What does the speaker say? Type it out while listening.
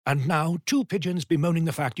And now, two pigeons bemoaning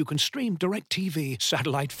the fact you can stream DirecTV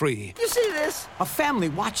satellite-free. You see this? A family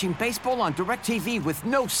watching baseball on DirecTV with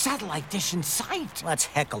no satellite dish in sight. Let's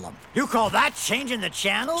heckle them. You call that changing the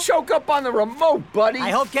channel? Choke up on the remote, buddy. I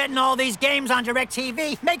hope getting all these games on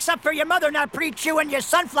DirecTV makes up for your mother not pre-chewing your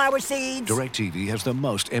sunflower seeds. DirecTV has the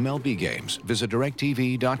most MLB games. Visit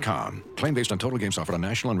DirecTV.com. Claim based on total games offered on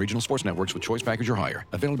national and regional sports networks with choice package or higher.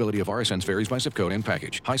 Availability of RSNs varies by zip code and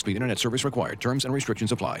package. High-speed internet service required. Terms and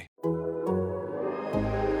restrictions apply.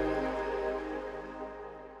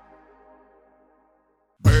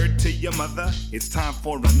 Bird to your mother, it's time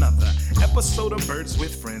for another episode of Birds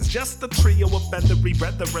with Friends. Just a trio of feathery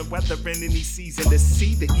brethren weathering any season to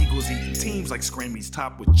see the Eagles eating teams like Scrammy's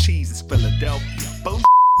top with cheese. It's Philadelphia. Both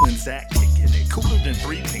and Zach kicking it cooler than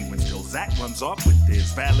three penguins till Zach runs off with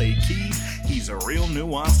his valet keys. He's a real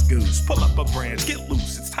nuanced goose. Pull up a branch, get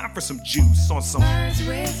loose. It's time for some juice on some Birds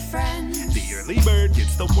with Friends. The early bird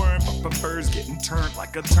gets the worm, but prefers getting turned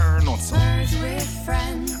like a turn on some Birds with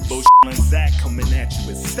Friends. Bullshit and Zach coming at you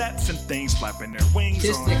with stats and things flapping their wings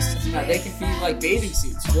on. Statistics, they can be like bathing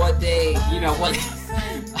suits. What they, what.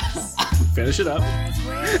 Finish it up. Birds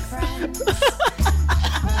with Friends.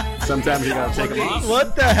 Sometimes you gotta take them off.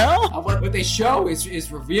 What the hell? What they show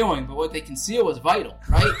is revealing, but what they conceal is vital,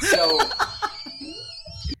 right? So,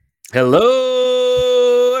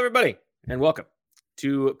 Hello, everybody, and welcome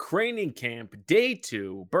to Craning Camp Day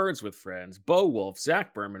 2, Birds with Friends. Bo Wolf,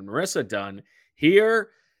 Zach Berman, Marissa Dunn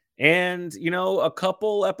here. And, a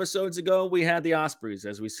couple episodes ago, we had the Ospreys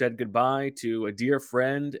as we said goodbye to a dear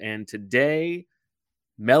friend. And today,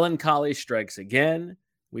 melancholy strikes again.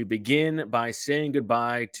 We begin by saying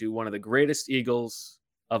goodbye to one of the greatest Eagles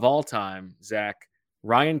of all time, Zach.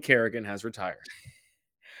 Ryan Kerrigan has retired.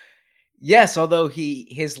 yes, although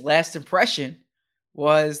his last impression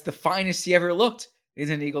was the finest he ever looked in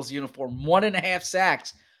an Eagles uniform. 1.5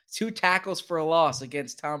 sacks, 2 tackles for a loss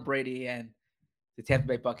against Tom Brady and the Tampa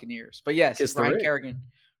Bay Buccaneers. But yes,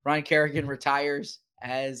 Ryan Kerrigan retires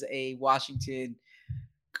as a Washington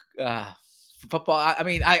football.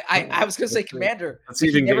 I was going to say commander. Let's see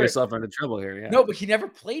if you can get yourself into trouble here. Yeah. No, but he never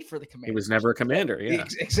played for the Commanders. He was never a commander. Yeah,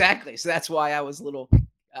 exactly. So that's why I was a little.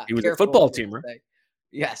 He was a football teamer.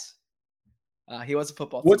 Yes, he was a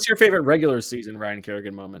football. What's your favorite regular season Ryan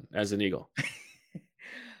Kerrigan moment as an Eagle?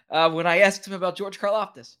 When I asked him about George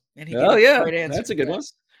Karlaftis, and he gave a great answer. That's a good one.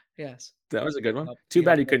 Yes, that was a good one. Too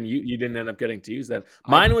bad you didn't end up getting to use that.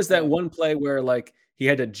 Mine was that one play where he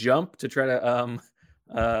had to jump to try to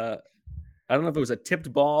I don't know if it was a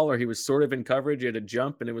tipped ball or he was sort of in coverage. He had to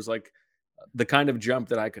jump, and it was like the kind of jump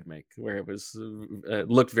that I could make, where it was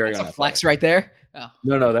looked very unathletic. A flex right there. Oh.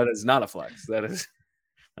 No, that is not a flex. That is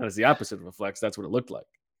the opposite of a flex. That's what it looked like.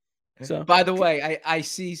 So, by the way, I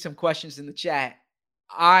see some questions in the chat.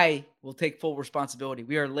 I will take full responsibility.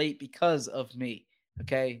 We are late because of me.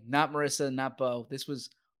 Okay, not Marissa, not Bo. This was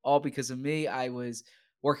all because of me. I was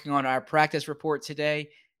working on our practice report today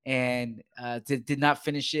and did not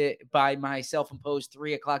finish it by my self-imposed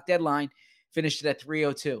 3:00 deadline. Finished it at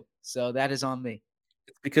 3:02. So that is on me.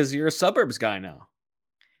 It's because you're a suburbs guy now.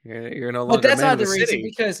 You're no But longer. that's not the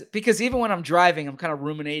reason. Because even when I'm driving, I'm kind of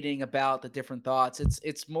ruminating about the different thoughts.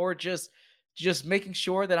 It's more just making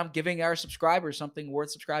sure that I'm giving our subscribers something worth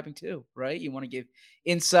subscribing to. Right? You want to give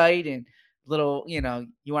insight and little. You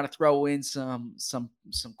want to throw in some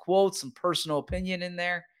quotes, some personal opinion in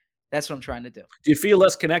there. That's what I'm trying to do. Do you feel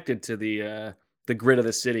less connected to the grid of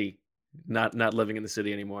the city, not living in the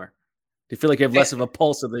city anymore? Do you feel like you have less of a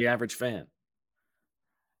pulse of the average fan?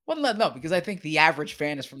 Well, no, because I think the average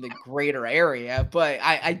fan is from the greater area, but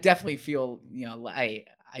I definitely feel, I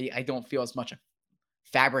don't feel as much a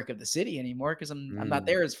fabric of the city anymore because I'm not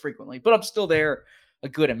there as frequently, but I'm still there a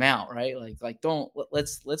good amount, right?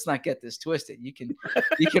 Let's not get this twisted. You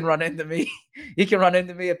can run into me. You can run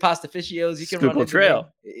into me at Pastificios. You can Schuylkill run into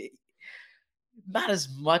Trail. Me. Not as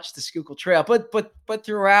much the Schuylkill Trail, but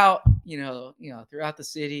throughout, throughout the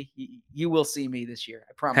city, you will see me this year.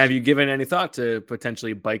 I promise. Have you given any thought to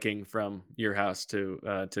potentially biking from your house to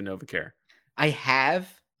NovaCare? I have,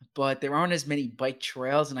 but there aren't as many bike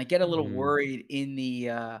trails, and I get a little worried in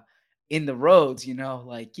the roads.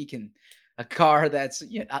 A car that's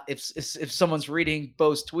if someone's reading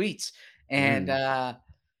Bo's tweets and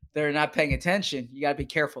they're not paying attention, you got to be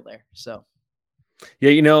careful there. So.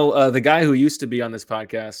 Yeah, the guy who used to be on this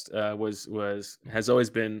podcast has always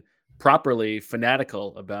been properly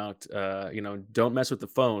fanatical about don't mess with the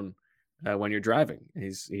phone when you're driving.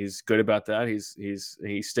 He's good about that.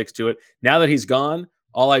 He sticks to it. Now that he's gone,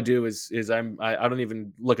 all I do is I don't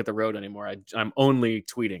even look at the road anymore. I'm only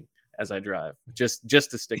tweeting as I drive, just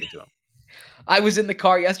to stick it to him. I was in the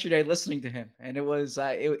car yesterday listening to him, and it was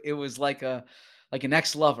like an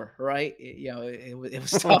ex-lover, right? It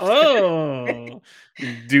was tough. Oh,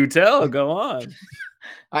 do tell. Go on.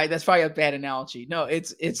 All right, that's probably a bad analogy. No,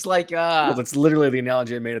 it's like Well, that's literally the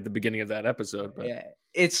analogy I made at the beginning of that episode. But yeah,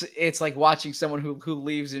 it's like watching someone who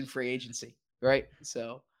leaves in free agency, right?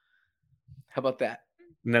 So how about that?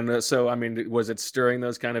 and then, so I mean, was it stirring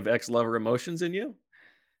those kind of ex-lover emotions in you?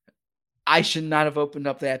 I should not have opened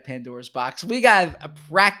up that Pandora's box. We got a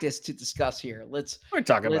practice to discuss here. We're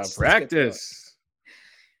talking about let's get to it. practice.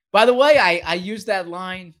 By the way, I used that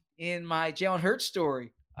line in my Jalen Hurts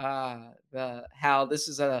story. How this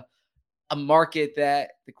is a market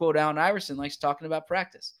that the quote Allen Iverson likes talking about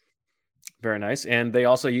practice. Very nice. And they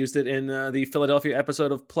also used it in the Philadelphia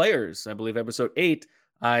episode of Players, I believe episode 8.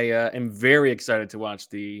 I am very excited to watch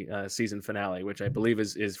the season finale, which I believe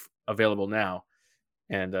is available now.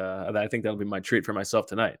 And I think that'll be my treat for myself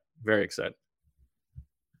tonight. Very excited.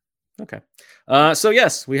 Okay. So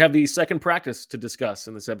yes, we have the second practice to discuss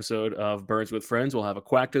in this episode of Birds with Friends. We'll have a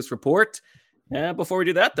Quactus report. Before we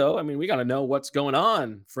do that, though, I mean, we got to know what's going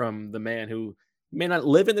on from the man who may not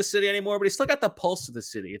live in the city anymore, but he's still got the pulse of the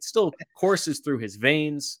city. It still courses through his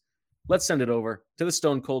veins. Let's send it over to the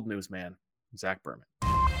Stone Cold Newsman, Zach Berman.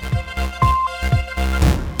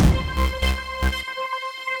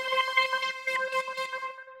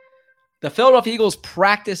 The Philadelphia Eagles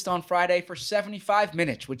practiced on Friday for 75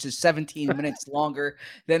 minutes, which is 17 minutes longer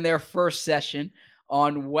than their first session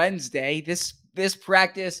on Wednesday. This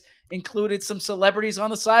practice included some celebrities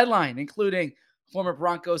on the sideline, including former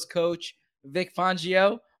Broncos coach Vic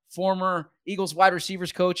Fangio, former Eagles wide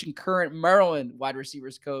receivers coach and current Maryland wide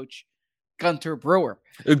receivers coach Gunter Brewer.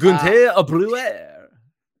 Brewer.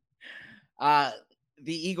 The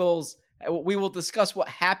Eagles. We will discuss what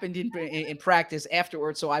happened in practice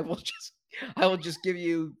afterwards. So I will just give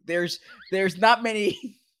you. There's not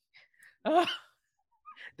many.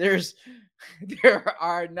 There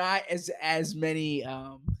are not as many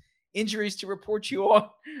injuries to report you on.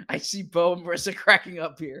 I see Bo and Marissa cracking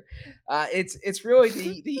up here. It's really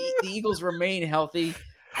the Eagles remain healthy,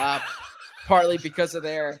 partly because of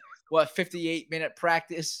their 58-minute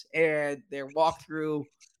practice and their walkthrough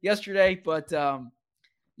yesterday, but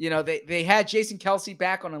they had Jason Kelce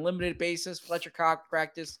back on a limited basis. Fletcher Cox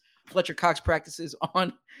practices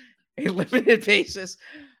on a limited basis,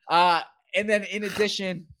 and then in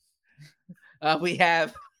addition, we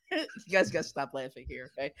have. You guys got to stop laughing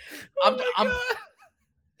here, okay?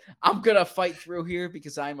 I'm gonna fight through here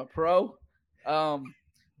because I'm a pro.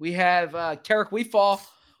 We have Carrick Weefall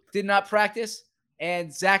did not practice,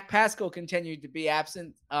 and Zach Pascal continued to be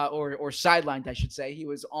absent or sidelined, I should say. He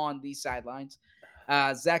was on the sidelines.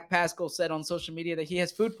 Zach Pascal said on social media that he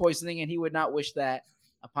has food poisoning and he would not wish that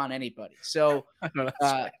upon anybody. So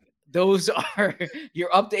those are your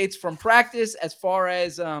updates from practice as far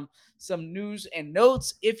as some news and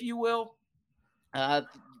notes, if you will.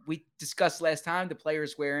 We discussed last time the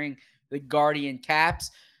players wearing the Guardian caps.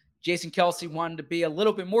 Jason Kelce wanted to be a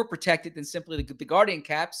little bit more protected than simply the Guardian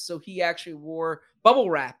caps, so he actually wore bubble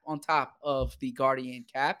wrap on top of the Guardian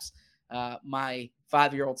caps. My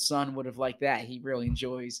 5-year-old son would have liked that. He really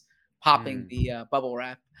enjoys popping the bubble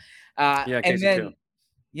wrap. And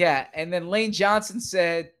then Lane Johnson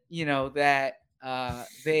said, that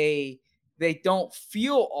they don't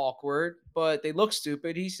feel awkward, but they look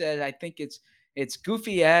stupid. He said, I think it's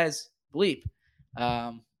goofy as bleep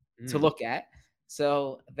to look at.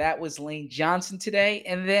 So that was Lane Johnson today.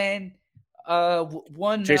 And then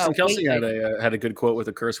Jason Kelce had a good quote with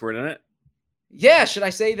a curse word in it. Yeah, should I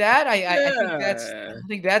say that? I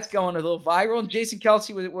think that's going a little viral. And Jason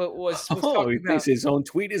Kelce was he thinks his own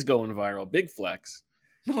tweet is going viral. Big flex.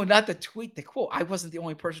 No, not the tweet, the quote. I wasn't the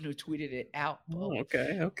only person who tweeted it out. Oh,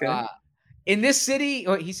 okay. In this city,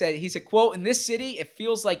 he said, quote, in this city, it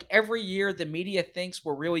feels like every year the media thinks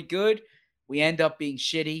we're really good. We end up being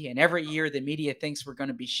shitty. And every year the media thinks we're going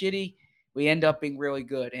to be shitty. We end up being really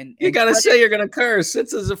good. And you got to say you're going to curse.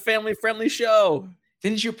 This is a family-friendly show.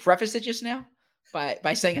 Didn't you preface it just now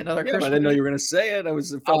by saying another curse? I didn't know you were going to say it.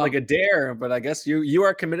 It felt like a dare, but I guess you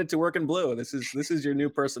are committed to working blue. This is your new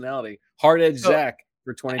personality. Hard-edged Zach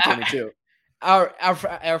for 2022.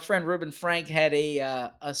 Our friend Ruben Frank had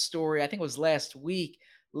a story, I think it was last week,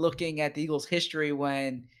 looking at the Eagles' history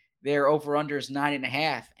when their over/under is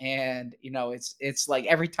 9.5, and it's like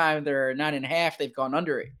every time they're 9.5, they've gone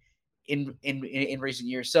under it in recent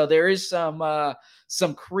years. So there is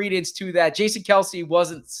some credence to that. Jason Kelce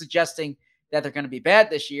wasn't suggesting that they're going to be bad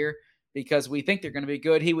this year because we think they're going to be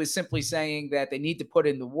good. He was simply saying that they need to put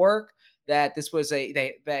in the work. That this was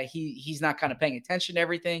that he's not kind of paying attention to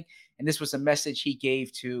everything, and this was a message he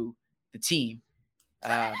gave to the team.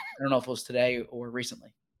 I don't know if it was today or recently.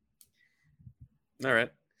 All right.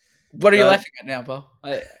 What are you laughing at now, Bo?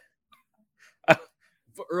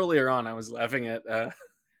 Earlier on, I was laughing at. I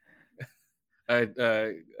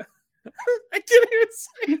can't even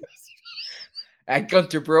say this. At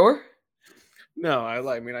Gunter Brewer? No,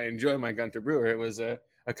 I mean, I enjoy my Gunter Brewer. It was a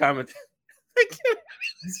comment. I can't.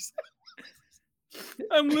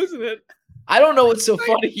 I'm losing it. I don't know what's so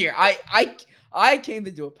funny here. I came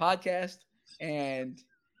to do a podcast and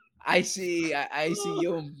I see you. I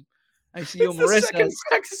see you, It's the Marissa. second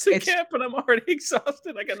practice in It's- camp, and I'm already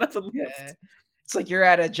exhausted. I got nothing left. Yeah, it's like you're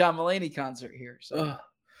at a John Mulaney concert here. So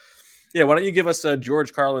Yeah, why don't you give us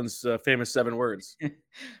George Carlin's famous 7 words?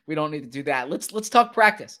 we don't need to do that. Let's talk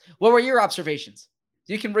practice. What were your observations?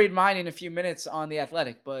 You can read mine in a few minutes on The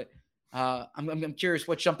Athletic, but I'm curious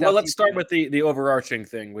what jumped out. Well, to let's you start today. with the overarching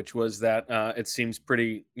thing, which was that it seems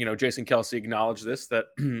pretty, Jason Kelsey acknowledged this, that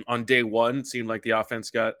on day 1, it seemed like the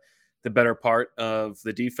offense got the better part of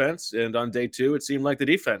the defense. And on day 2, it seemed like the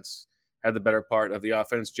defense had the better part of the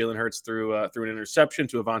offense. Jalen Hurts threw an interception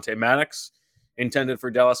to Avonte Maddox, intended for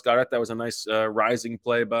Dallas Goedert. That was a nice rising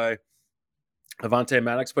play by Avonte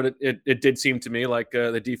Maddox, but it did seem to me like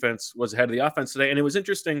the defense was ahead of the offense today. And it was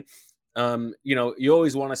interesting. You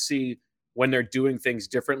always want to see when they're doing things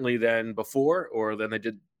differently than before or than they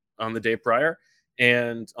did on the day prior.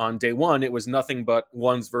 And on day 1, it was nothing but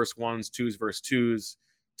ones versus ones, twos versus twos.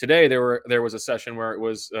 Today, there was a session where it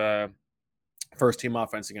was first team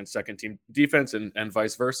offense against second team defense and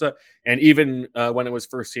vice versa. And even when it was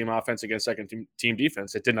first team offense against second team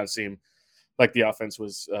defense, it did not seem like the offense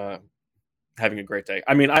was having a great day.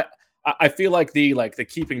 I mean, I feel like the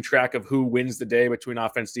keeping track of who wins the day between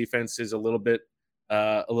offense defense is a little bit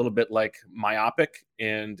like myopic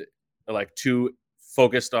and like too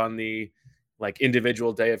focused on the like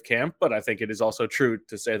individual day of camp. But I think it is also true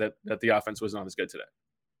to say that the offense was not as good today.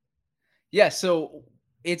 Yeah, so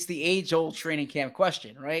it's the age-old training camp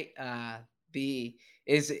question, right?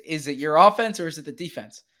 Is it your offense or is it the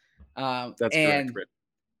defense? That's correct. Britt.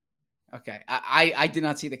 Okay, I did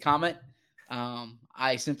not see the comment.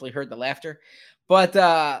 I simply heard the laughter, but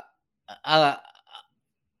I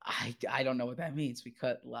don't know what that means. We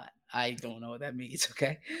cut a lot. I don't know what that means.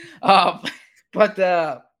 Okay,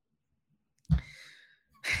 but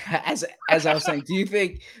as I was saying, do you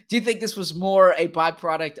think this was more a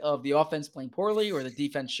byproduct of the offense playing poorly or the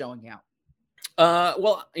defense showing out?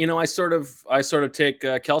 Well, I sort of take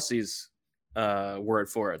Kelsey's word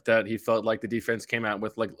for it, that he felt like the defense came out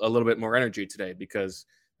with like a little bit more energy today because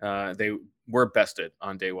they were bested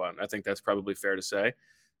on day 1. I think that's probably fair to say.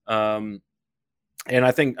 And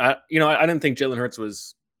I think I didn't think Jalen Hurts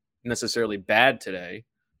was necessarily bad today,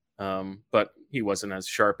 but he wasn't as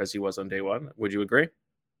sharp as he was on day 1. Would you agree?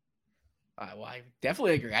 Well, I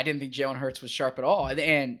definitely agree. I didn't think Jalen Hurts was sharp at all.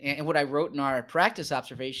 And what I wrote in our practice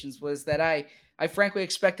observations was that I frankly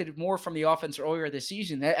expected more from the offense earlier this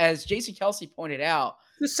season. As Jason Kelsey pointed out,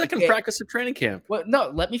 the second practice of training camp. Well, no,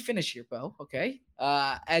 let me finish here, Bo. Okay.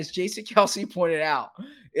 As Jason Kelsey pointed out,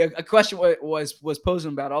 a question was posed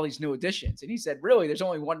about all these new additions, and he said, "Really, there's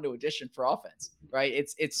only one new addition for offense, right?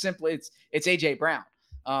 It's simply AJ Brown.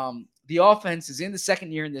 The offense is in the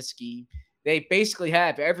second year in this scheme. They basically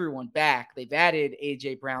have everyone back. They've added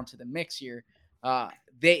AJ Brown to the mix here.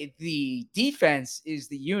 The defense is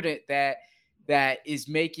the unit that is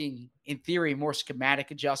making, in theory, more schematic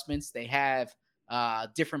adjustments. They have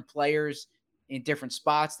different players in different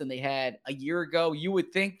spots than they had a year ago. You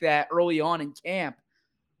would think that early on in camp,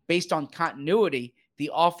 based on continuity, the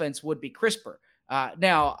offense would be crisper.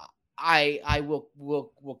 Now, I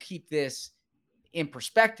will keep this in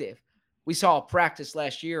perspective. We saw a practice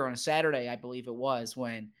last year on a Saturday, I believe it was,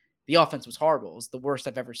 when the offense was horrible. It was the worst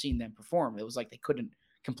I've ever seen them perform. It was like they couldn't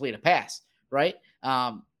complete a pass, right?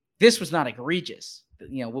 This was not egregious.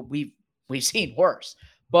 We've seen worse.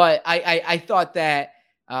 But I thought that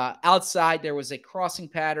outside there was a crossing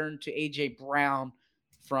pattern to A.J. Brown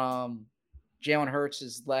from Jalen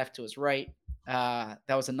Hurts' left to his right. That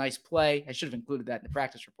was a nice play. I should have included that in the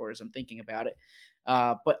practice report as I'm thinking about it.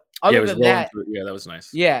 But other than that, that was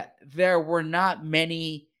nice. Yeah, there were not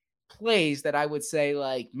many plays that I would say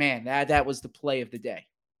like, man, that was the play of the day.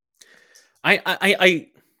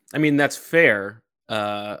 I mean, that's fair.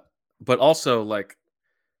 But also like,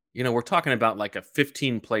 we're talking about like a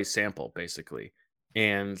 15 play sample basically.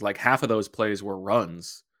 And like half of those plays were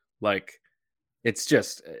runs. Like it's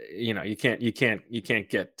just, you can't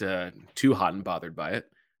get too hot and bothered by it.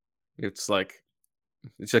 It's like,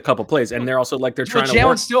 it's a couple plays, and they're also like they're trying to.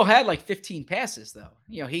 Jalen still had like 15 passes, though.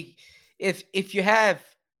 If you have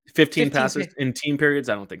 15 passes in team periods,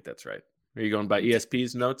 I don't think that's right. Are you going by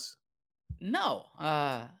ESP's notes? No.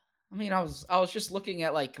 I mean, I was just looking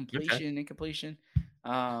at like completion and completion.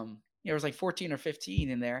 There was like 14 or 15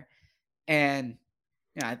 in there, and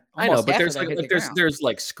yeah, I know, almost but half of there's them hit the there's ground. there's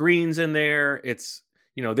like screens in there. It's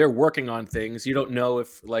they're working on things. You don't know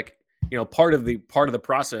if like part of the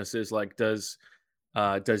process is like does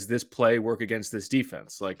this play work against this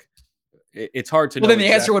defense? Like it's hard to Well, know then the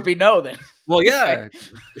answer exactly. would be no. Then. Well, Okay. yeah,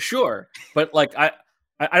 sure, but like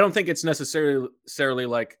I don't think it's necessarily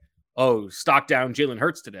like, oh, stock down Jalen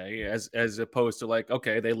Hurts today, as opposed to like,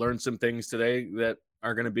 okay, they learned some things today that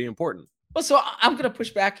are going to be important. Well, so I'm gonna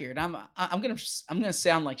push back here, and I'm gonna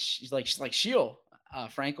sound like like Sheil,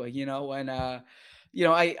 frankly, when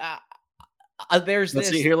there's Let's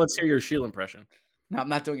see this. here. Let's hear your Shield impression. No, I'm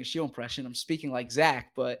not doing a Sheil impression. I'm speaking like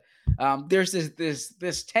Zach, but there's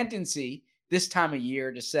this tendency this time of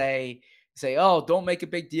year to say, oh, don't make a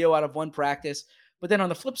big deal out of one practice. But then on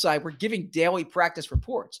the flip side, we're giving daily practice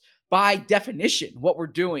reports. By definition, what we're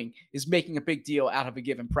doing is making a big deal out of a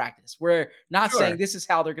given practice. We're not saying Sure. this is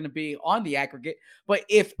how they're going to be on the aggregate, but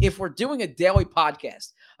if we're doing a daily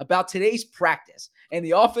podcast about today's practice and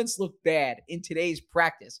the offense looked bad in today's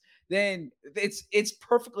practice, then it's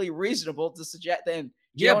perfectly reasonable to suggest then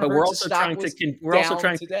Yeah, Jalen but we're Hurts' also stock trying to was we're also down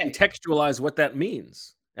trying today. to contextualize what that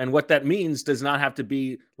means, and what that means does not have to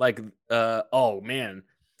be like, oh man,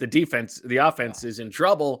 the offense is in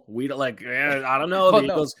trouble. We don't like, I don't know. Well, The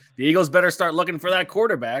no. Eagles better start looking for that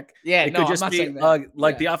quarterback. Yeah, It no, could I'm just not be saying that.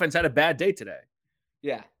 like Yeah. the offense had a bad day today.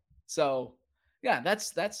 Yeah. So yeah,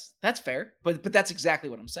 that's fair. But that's exactly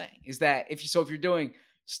what I'm saying. Is that if you're doing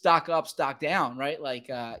stock up, stock down, right? Like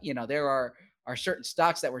there are certain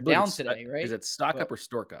stocks that were Believe down it's, today, right? Is it stock But, up or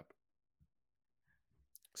stork up?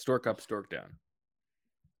 Stork up, stork down.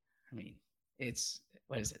 I mean, it's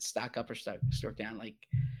what is it? Stock up or stock down? Like,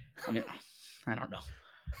 I mean, I don't know.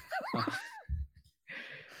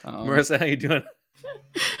 Marissa, how you doing?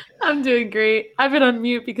 I'm doing great. I've been on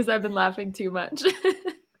mute because I've been laughing too much.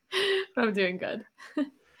 But I'm doing good.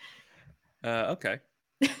 Okay.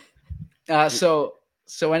 So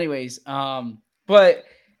anyways, but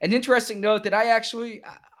an interesting note that I actually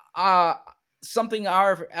something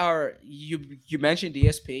you mentioned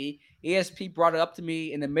ESP brought it up to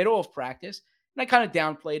me in the middle of practice, and I kind of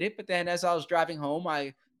downplayed it, but then as I was driving home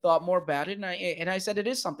I thought more about it, and I said it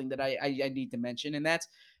is something that I need to mention, and that's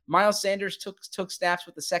Miles Sanders took snaps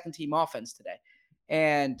with the second team offense today.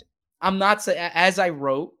 And I'm not, as I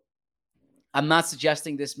wrote, I'm not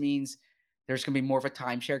suggesting this means there's going to be more of a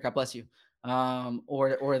timeshare. God bless you.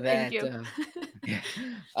 Or that, Thank you.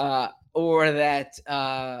 or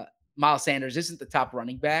that Miles Sanders isn't the top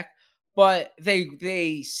running back, but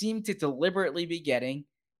they seem to deliberately be getting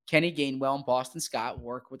Kenny Gainwell and Boston Scott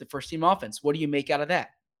work with the first team offense. What do you make out of that?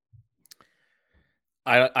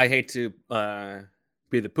 I hate to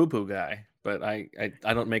be the poo-poo guy, but I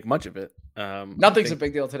don't make much of it. Nothing's a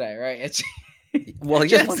big deal today, right? It's well,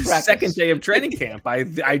 just yeah, one it's the practice. second day of training camp.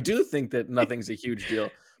 I do think that nothing's a huge deal,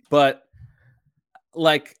 but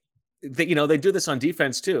like they do this on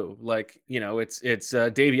defense too. Like it's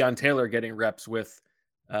Davion Taylor getting reps with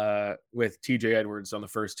TJ Edwards on the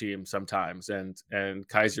first team sometimes, and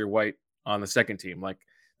Kaiser White on the second team. Like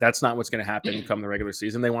that's not what's going to happen come the regular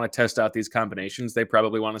season. They want to test out these combinations. They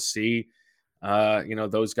probably want to see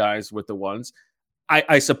those guys with the ones.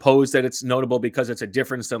 I suppose that it's notable because it's a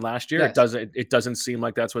difference than last year. Yes. It doesn't seem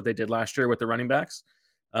like that's what they did last year with the running backs.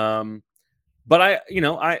 But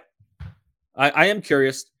I am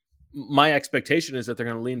curious. My expectation is that they're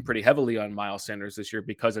going to lean pretty heavily on Miles Sanders this year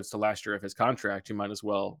because it's the last year of his contract. You might as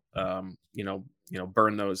well,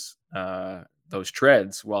 burn those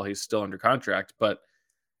treads while he's still under contract. But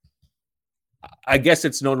I guess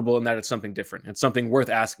it's notable in that it's something different. It's something worth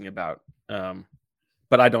asking about.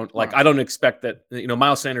 But I don't expect that,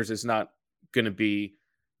 Miles Sanders is not going to be,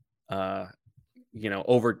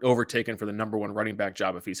 overtaken for the number one running back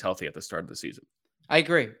job if he's healthy at the start of the season. I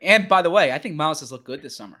agree. And by the way, I think Miles has looked good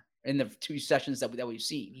this summer in the two sessions that we've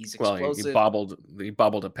seen. He's explosive. Well, he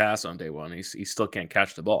bobbled a pass on day one. He still can't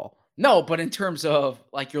catch the ball. No, but in terms of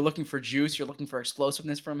like you're looking for juice, you're looking for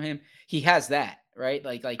explosiveness from him. He has that, right?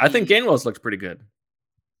 I think Gainwell's looks pretty good.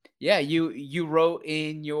 Yeah, you wrote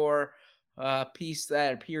in your piece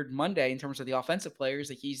that appeared Monday in terms of the offensive players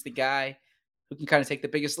that he's the guy who can kind of take the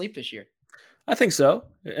biggest leap this year. I think so.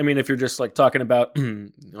 I mean, if you're just like talking about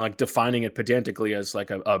like defining it pedantically as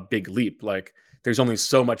like a big leap, like there's only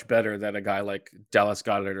so much better that a guy like Dallas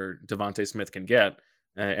Goedert or Devontae Smith can get.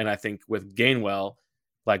 And I think with Gainwell,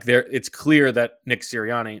 like it's clear that Nick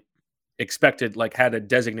Sirianni had a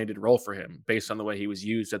designated role for him based on the way he was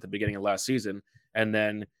used at the beginning of last season. And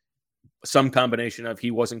then some combination of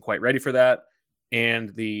he wasn't quite ready for that,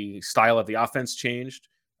 and the style of the offense changed,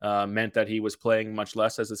 meant that he was playing much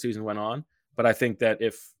less as the season went on. But I think that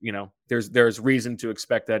if, there's reason to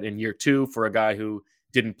expect that in year 2 for a guy who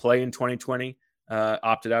didn't play in 2020,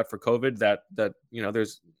 opted out for COVID, that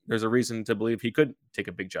there's a reason to believe he could take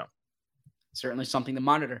a big jump. Certainly something to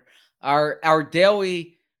monitor. Our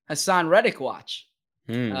daily Hassan Reddick watch.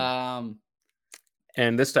 And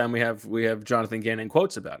this time we have Jonathan Gannon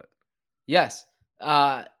quotes about it. Yes.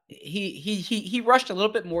 He rushed a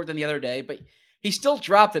little bit more than the other day, but he still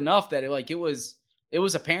dropped enough that it was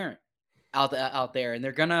apparent out there.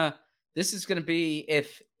 And this is gonna be,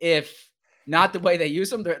 if not the way they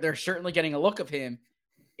use him, they're certainly getting a look of him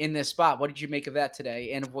in this spot. What did you make of that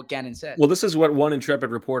today and of what Gannon said? Well, this is what one intrepid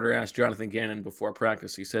reporter asked Jonathan Gannon before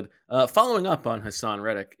practice. He said, following up on Hassan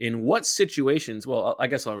Reddick, in what situations? Well, I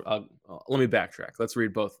guess I'll let me backtrack. Let's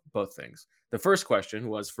read both things. The first question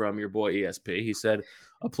was from your boy ESP. He said,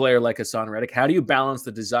 a player like Hassan Reddick, how do you balance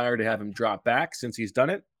the desire to have him drop back since he's done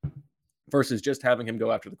it versus just having him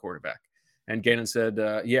go after the quarterback? And Gannon said,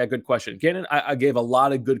 yeah, good question. Gannon, I gave a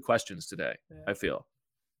lot of good questions today, I feel.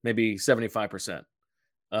 Maybe 75%.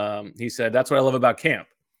 He said, that's what I love about camp.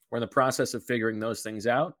 We're in the process of figuring those things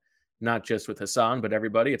out, not just with Hassan, but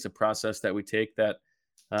everybody. It's a process that we take that,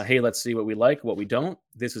 hey, let's see what we like, what we don't.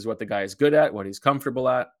 This is what the guy is good at, what he's comfortable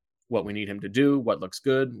at, what we need him to do, what looks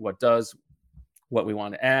good, what does, what we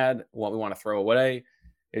want to add, what we want to throw away.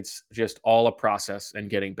 It's just all a process and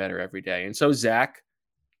getting better every day. And so Zach,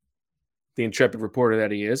 the intrepid reporter that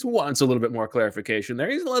he is, wants a little bit more clarification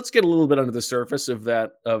there. Let's get a little bit under the surface of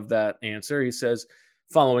that answer. He says,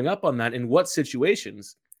 following up on that, in what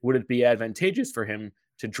situations would it be advantageous for him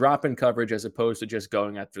to drop in coverage as opposed to just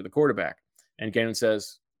going after the quarterback? And Gannon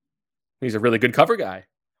says, he's a really good cover guy.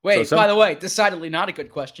 Wait, by the way, decidedly not a good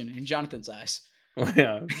question in Jonathan's eyes. Well,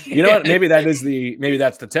 yeah. You know what? Maybe that's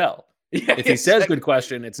the tell. Yeah, if he says good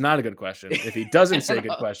question, it's not a good question. If he doesn't say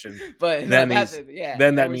good question, but then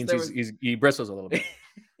that means he bristles a little bit.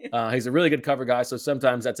 He's a really good cover guy, so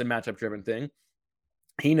sometimes that's a matchup driven thing.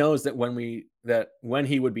 He knows that when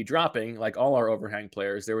he would be dropping, like all our overhang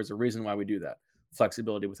players, there was a reason why we do that.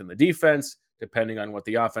 Flexibility within the defense, depending on what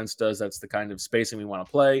the offense does, that's the kind of spacing we want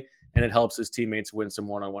to play, and it helps his teammates win some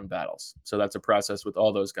one-on-one battles. So that's a process with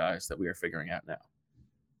all those guys that we are figuring out now.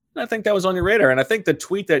 And I think that was on your radar, and I think the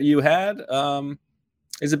tweet that you had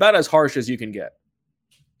is about as harsh as you can get.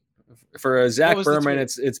 For Zach Berman,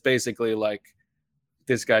 it's basically like,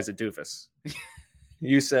 this guy's a doofus.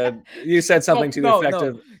 You said something to the effect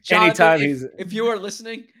of, Jonathan, anytime if you are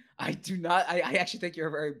listening, I actually think you're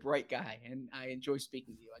a very bright guy, and I enjoy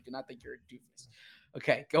speaking to you. I do not think you're a doofus.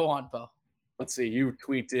 Okay, go on, Bo. Let's see. You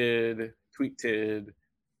tweeted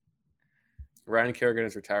Ryan Kerrigan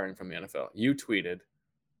is retiring from the NFL. You tweeted,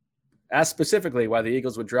 asked specifically why the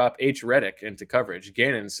Eagles would drop H. Reddick into coverage.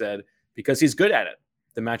 Gannon said, because he's good at it.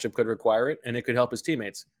 The matchup could require it, and it could help his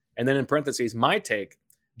teammates. And then in parentheses, my take,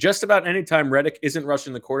 just about any time Reddick isn't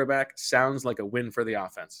rushing the quarterback sounds like a win for the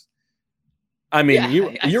offense. I mean,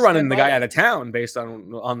 you're running the guy out of town based on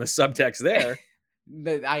the subtext there.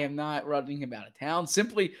 I am not running him out of town.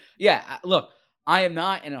 Simply, look, I am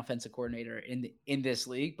not an offensive coordinator in this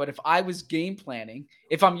league, but if I was game planning,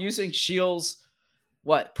 if I'm using Shields'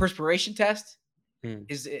 perspiration test,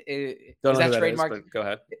 is that trademark? Go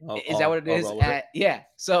ahead. Is that what it is? Yeah.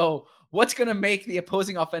 So what's going to make the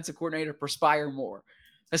opposing offensive coordinator perspire more?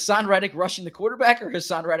 Hassan Reddick rushing the quarterback or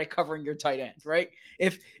Hassan Reddick covering your tight end, right?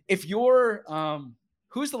 If you're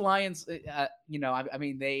who's the Lions? I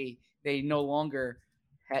mean, they no longer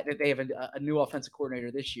they have a new offensive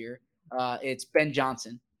coordinator this year. It's Ben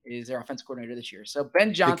Johnson is their offensive coordinator this year. So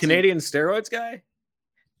Ben Johnson, the Canadian steroids guy.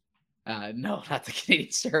 No, not the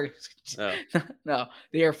Canadian steroids. Oh. No,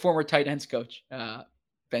 they are former tight ends coach,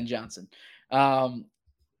 Ben Johnson.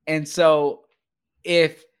 And so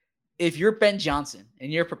if you're Ben Johnson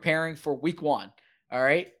and you're preparing for week 1, all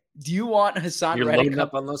right, do you want Hassan Reddick loading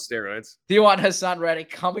up on those steroids? Do you want Hassan Reddick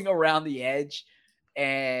coming around the edge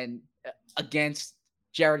and against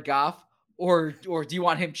Jared Goff, or do you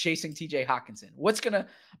want him chasing TJ Hawkinson?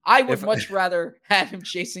 I would much rather have him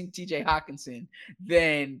chasing TJ Hawkinson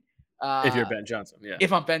than if you're Ben Johnson, yeah.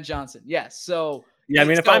 If I'm Ben Johnson, yes. So yeah, I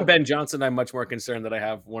mean, if I'm Ben Johnson, I'm much more concerned that I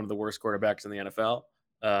have one of the worst quarterbacks in the NFL.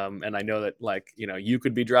 And I know that, you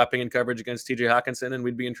could be dropping in coverage against TJ Hawkinson and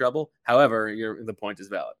we'd be in trouble. However, the point is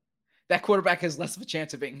valid. That quarterback has less of a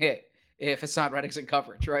chance of being hit if Hassan Reddick's in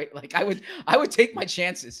coverage, right? Like I would take my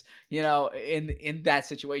chances, in that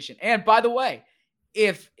situation. And by the way,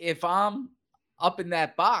 if I'm up in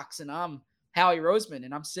that box and I'm Howie Roseman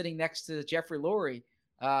and I'm sitting next to Jeffrey Lurie,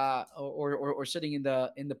 or sitting in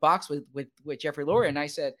the box with Jeffrey Lurie, and I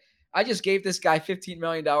said, I just gave this guy $15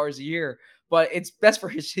 million a year, but it's best for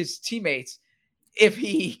his teammates if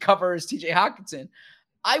he covers TJ Hawkinson.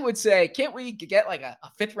 I would say, can't we get like a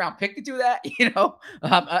 5th round pick to do that?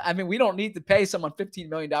 I mean, we don't need to pay someone $15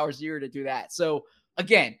 million a year to do that. So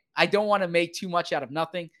again, I don't want to make too much out of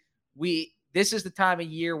nothing. This is the time of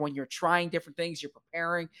year when you're trying different things, you're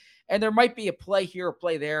preparing, and there might be a play here or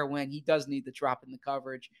play there when he does need to drop in the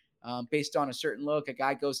coverage based on a certain look. A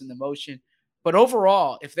guy goes into motion. But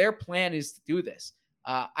overall, if their plan is to do this,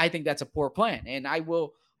 I think that's a poor plan. And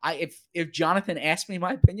if Jonathan asked me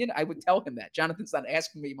my opinion, I would tell him that. Jonathan's not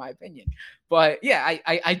asking me my opinion. But yeah,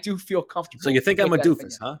 I do feel comfortable. So you think I'm a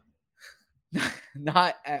doofus, opinion. huh?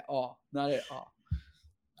 Not at all. Not at all.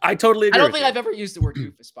 I totally agree. I don't think I've ever used the word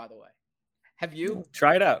doofus, by the way. Have you?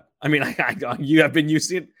 Try it out. I mean, you have been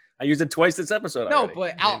using it. I used it twice this episode. No,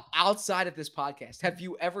 already. but outside of this podcast, have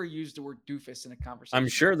you ever used the word doofus in a conversation? I'm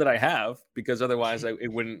sure that I have, because otherwise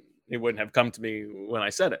it wouldn't have come to me when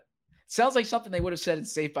I said it. Sounds like something they would have said in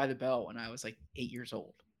Saved by the Bell when I was like 8 years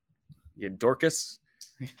old. You Dorcas.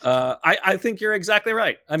 I think you're exactly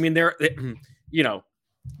right. I mean,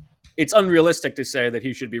 it's unrealistic to say that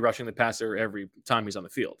he should be rushing the passer every time he's on the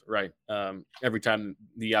field, right? Every time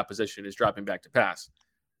the opposition is dropping back to pass.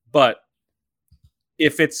 But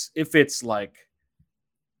if he's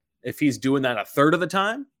doing that a third of the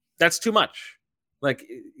time, that's too much. Like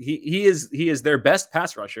he is their best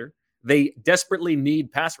pass rusher. They desperately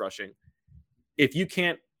need pass rushing. If you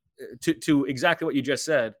can't, to exactly what you just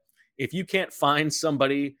said, if you can't find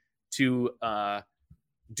somebody to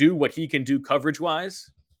do what he can do coverage wise,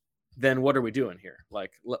 then what are we doing here?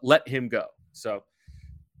 Like, let him go. So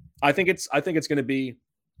I think it's going to be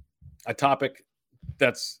a topic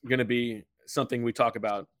that's going to be something we talk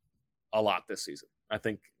about a lot this season. I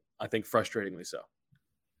think frustratingly so.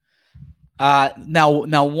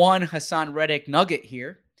 Now one Hassan Reddick nugget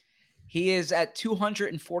here. He is at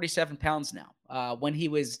 247 pounds now. When he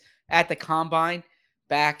was at the combine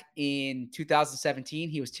back in 2017,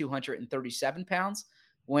 he was 237 pounds.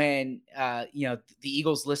 When the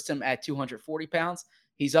Eagles list him at 240 pounds,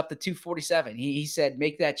 he's up to 247. He said,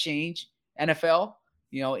 make that change, NFL.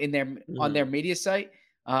 In their on their media site.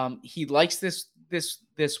 He likes this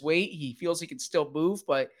weight. He feels he can still move,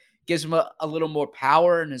 but gives him a little more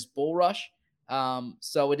power in his bull rush.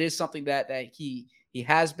 So it is something that he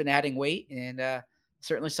has been adding weight, and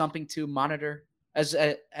certainly something to monitor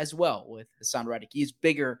as well with Hassan Reddick. He's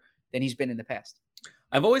bigger than he's been in the past.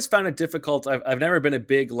 I've always found it difficult. I've never been a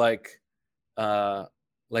big like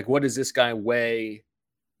what does this guy weigh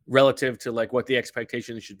relative to like what the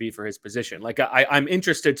expectations should be for his position. Like I'm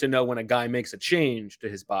interested to know when a guy makes a change to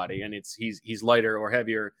his body and he's lighter or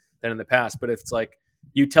heavier than in the past. But if it's like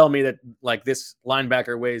you tell me that like this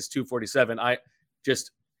linebacker weighs 247,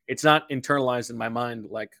 it's not internalized in my mind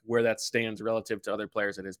like where that stands relative to other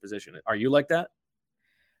players at his position. Are you like that?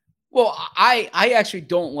 Well, I actually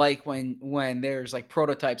don't like when there's like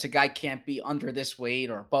prototypes. A guy can't be under this weight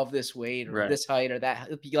or above this weight or this height or that.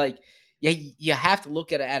 It'd be like, yeah, you have to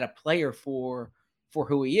look at a player for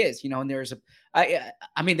who he is, and there's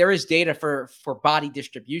there is data for body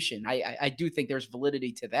distribution. I do think there's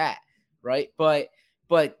validity to that. Right. But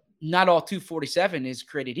not all 247 is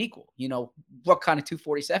created equal. What kind of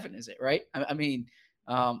 247 is it? Right.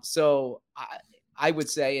 So I would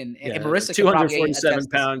say, and Marissa, 247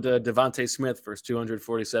 pound Devontae Smith versus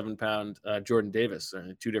 247 pound Jordan Davis,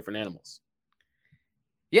 two different animals.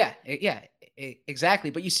 Yeah,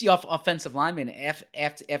 exactly. But you see offensive linemen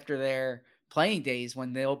after their playing days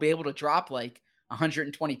when they'll be able to drop like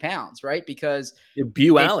 120 pounds, right? Because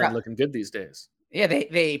Allen looking good these days. Yeah,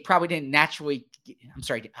 they probably didn't naturally. I'm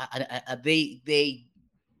sorry,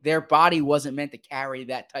 their body wasn't meant to carry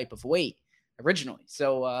that type of weight originally.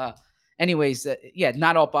 So, anyways,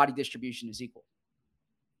 not all body distribution is equal.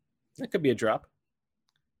 That could be a drop.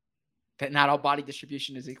 That not all body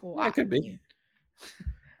distribution is equal. That could be.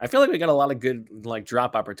 I feel like we got a lot of good like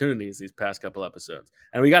drop opportunities these past couple episodes,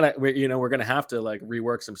 and we're gonna have to like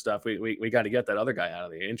rework some stuff. We got to get that other guy out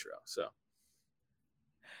of the intro. So,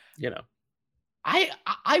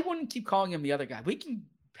 I wouldn't keep calling him the other guy. We can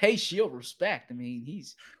pay Shield respect. I mean, he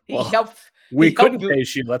helped. We couldn't pay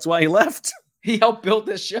Shield. That's why he left. He helped build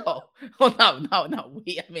this show. Well, no.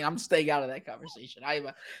 I'm staying out of that conversation. I am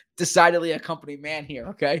decidedly a company man here.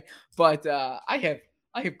 Okay. But I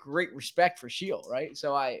have great respect for Shield. Right.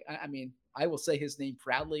 So I will say his name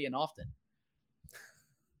proudly and often.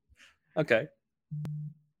 Okay.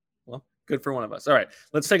 Well, good for one of us. All right.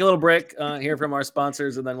 Let's take a little break, hear from our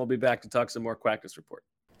sponsors, and then we'll be back to talk some more Quackness Report.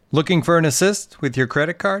 Looking for an assist with your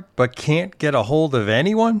credit card, but can't get a hold of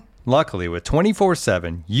anyone? Luckily, with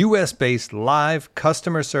 24/7 US-based live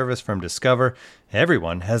customer service from Discover,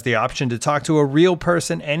 everyone has the option to talk to a real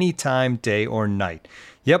person anytime, day or night.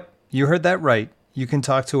 Yep, you heard that right. You can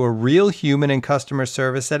talk to a real human in customer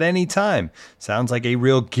service at any time. Sounds like a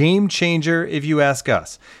real game changer if you ask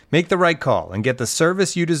us. Make the right call and get the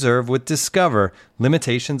service you deserve with Discover.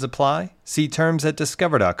 Limitations apply. See terms at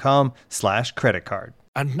discover.com/creditcard.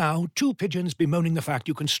 And now, two pigeons bemoaning the fact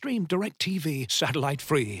you can stream DirecTV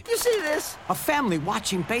satellite-free. You see this? A family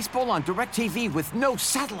watching baseball on DirecTV with no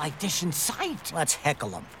satellite dish in sight. Let's heckle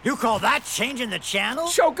them. You call that changing the channel?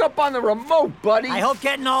 Choke up on the remote, buddy. I hope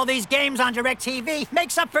getting all these games on DirecTV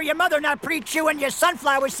makes up for your mother not pre-chewing your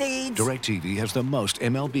sunflower seeds. DirecTV has the most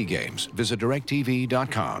MLB games. Visit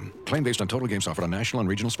DirecTV.com. Claim based on total games offered on national and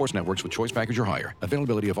regional sports networks with choice package or higher.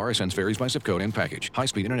 Availability of RSNs varies by zip code and package.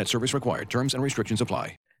 High-speed internet service required. Terms and restrictions apply.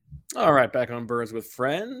 All right, back on Birds with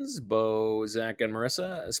Friends. Bo, Zach, and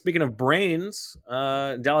Marissa. Speaking of brains,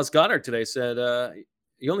 Dallas Goddard today said,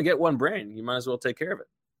 you only get one brain. You might as well take care of it.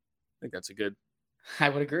 I think that's a good I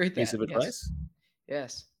would agree with that. piece of advice.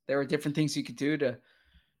 Yes. There are different things you could do to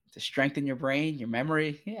strengthen your brain, your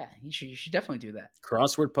memory. Yeah, you should definitely do that.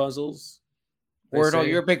 Crossword puzzles. they Wordle, say.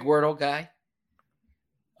 you're a big Wordle guy.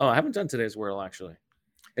 Oh, I haven't done today's Wordle, actually.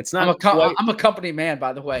 It's not I'm a company man,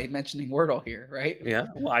 by the way, mentioning Wordle here, right? Yeah,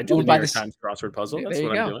 well, I do the Owned New by York the- Times crossword puzzle. That's There you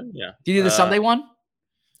what I'm go. doing. Yeah. Do you do the Sunday one?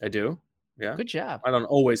 I do. Yeah. Good job. I don't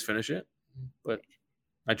always finish it, but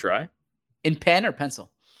I try. In pen or pencil?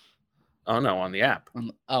 Oh, no, on the app.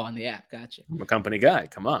 On the app. Gotcha. I'm a company guy.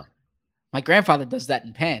 Come on. My grandfather does that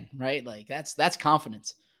in pen, right? Like that's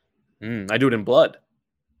confidence. I do it in blood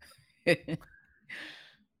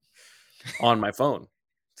on my phone.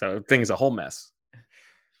 So the thing's a whole mess.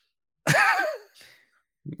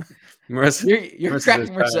 Marissa, You're Marissa's cracking as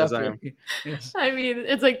proud as yourself. I am. Yes. I mean,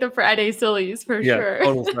 it's like the Friday sillies for Yeah, sure.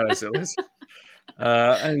 total Friday sillies.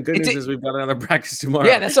 And good It's news a- is we've got another practice tomorrow.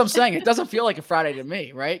 Yeah, that's what I'm saying. It doesn't feel like a Friday to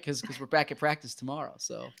me, right? Because we're back at practice tomorrow.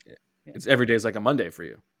 So It's every day is like a Monday for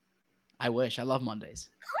you. I wish. I love Mondays.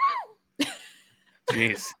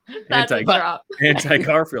 Jeez. That's a Anti drop.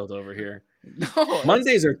 Garfield over here. No,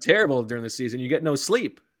 Mondays are terrible during the season. You get no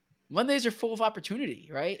sleep. Mondays are full of opportunity,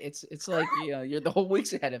 right? It's like you're the whole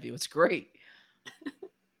week's ahead of you. It's great.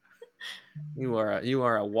 You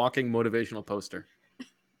are a walking motivational poster.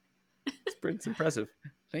 It's impressive.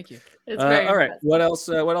 Thank you. It's very All right.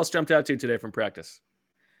 impressive. What else jumped out to you today from practice?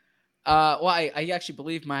 Well, I actually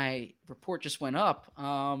believe my report just went up.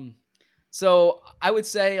 So I would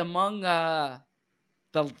say among the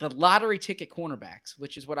lottery ticket cornerbacks,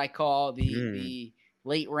 which is what I call the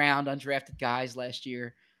late round undrafted guys last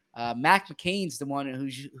year, Mac McCain's the one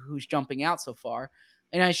who's jumping out so far,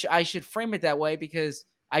 and I should frame it that way because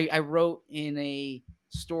I wrote in a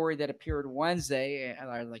story that appeared Wednesday,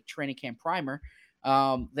 like training camp primer,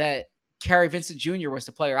 that Kerry Vincent Jr. was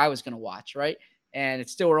the player I was going to watch, right? And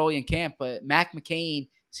it's still early in camp, but Mac McCain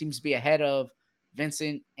seems to be ahead of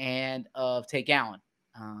Vincent and of Tate Allen.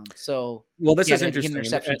 Well, this is an interesting.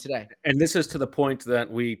 interception today. And this is to the point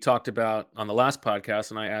that we talked about on the last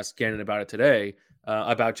podcast, and I asked Gannon about it today,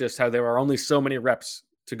 about just how there are only so many reps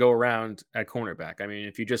to go around at cornerback. I mean,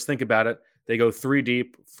 if you just think about it, they go 3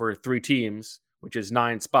 deep for 3 teams, which is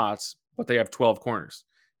 9 spots, but they have 12 corners.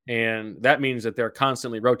 And that means that they're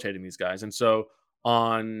constantly rotating these guys. And so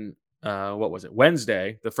on,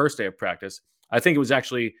 Wednesday, the first day of practice, I think it was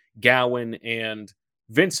actually Gowan and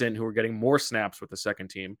Vincent who were getting more snaps with the second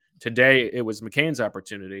team. Today, it was McCain's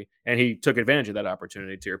opportunity, and he took advantage of that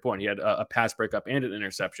opportunity, to your point. He had a pass breakup and an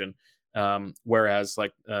interception, whereas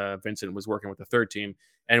Vincent was working with the third team.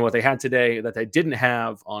 And what they had today that they didn't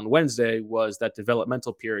have on Wednesday was that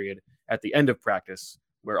developmental period at the end of practice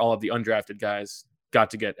where all of the undrafted guys got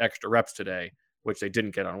to get extra reps today, which they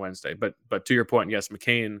didn't get on Wednesday. But to your point, yes,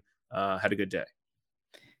 McCain had a good day.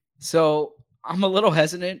 So I'm a little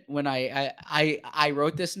hesitant when I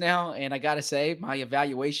wrote this now, and I got to say my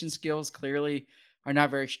evaluation skills clearly are not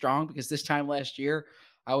very strong because this time last year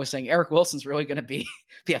I was saying Eric Wilson's really going to be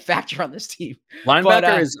a factor on this team.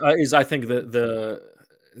 Linebacker is I think the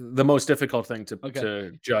most difficult thing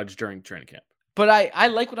to judge during training camp. But I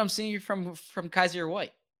like what I'm seeing from Kaiser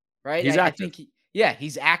White, right? He's active. I think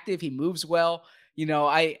he's active. He moves well.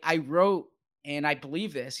 I wrote, and I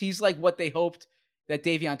believe this, he's like what they hoped that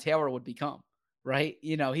Davion Taylor would become, right?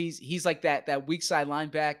 He's like that weak side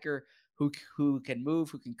linebacker who can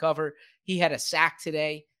move, who can cover. He had a sack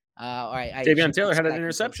today. Davion Taylor had an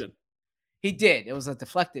interception. He did. It was a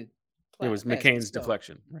deflected play. It was McCain's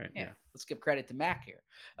deflection, right? Yeah. Let's give credit to Mac here.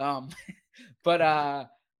 But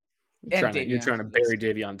you're trying to bury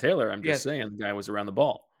Davion Taylor. I'm just saying the guy was around the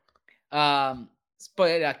ball.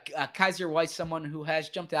 Kaiser White's someone who has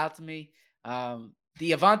jumped out to me.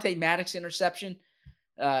 The Avonte Maddox interception.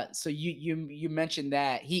 So you mentioned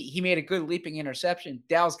that he made a good leaping interception.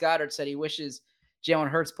 Dallas Goedert said he wishes Jalen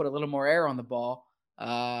Hurts put a little more air on the ball,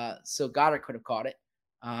 so Goddard could have caught it.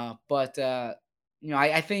 But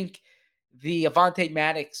I think the Avonte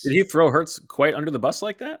Maddox. Did he throw Hurts quite under the bus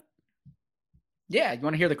like that? Yeah, you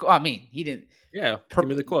want to hear the quote? I mean, he didn't. Yeah, give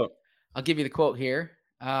me the quote. I'll give you the quote here.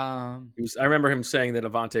 I remember him saying that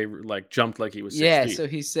Avonte like jumped like he was 6 yeah. feet. So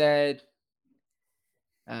he said,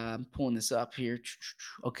 I'm pulling this up here.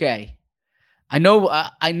 Okay. I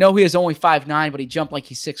know he is only 5'9", but he jumped like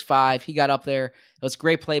he's 6'5". He got up there. It was a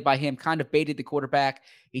great play by him. Kind of baited the quarterback.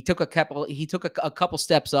 He took a couple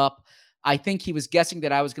steps up. I think he was guessing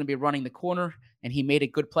that I was going to be running the corner, and he made a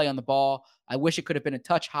good play on the ball. I wish it could have been a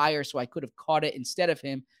touch higher so I could have caught it instead of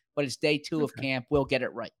him, but it's day 2 of camp. We'll get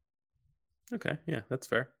it right. Okay, yeah, that's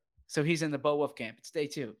fair. So he's in the Bo Wolf camp. It's day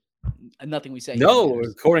 2. Nothing we say. No,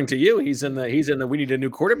 according to you, he's in the we need a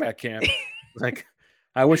new quarterback camp. Like,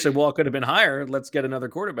 I wish the wall could have been higher. Let's get another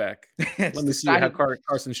quarterback. Let me see how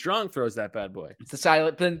Carson Strong throws that bad boy. It's the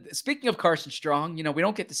silent. But speaking of Carson Strong, we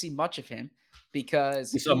don't get to see much of him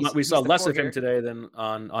because we saw less of him today than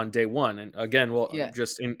on day 1. And again,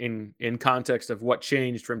 just in context of what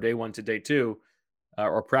changed from day 1 to day 2,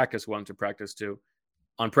 or practice 1 to practice 2.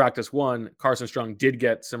 On practice 1, Carson Strong did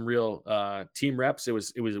get some real team reps. It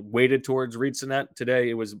was weighted towards Reed Sinnett. Today,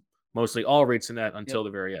 it was mostly all Reed Sinnett until the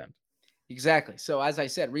very end. Exactly. So as I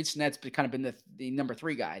said, Reed Sinnett's kind of been the number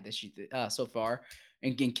 3 guy this so far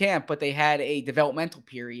in camp, but they had a developmental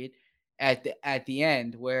period at the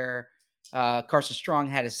end where Carson Strong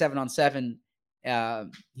had a 7-on-7.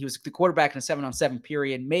 He was the quarterback in a 7-on-7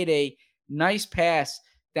 period. Made a nice pass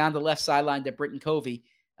down the left sideline to Britton Covey,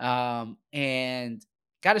 and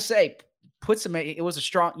got to say, it was a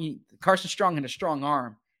strong Carson Strong had a strong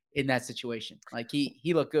arm in that situation. Like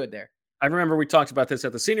he looked good there. I remember we talked about this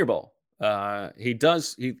at the Senior Bowl. He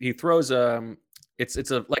throws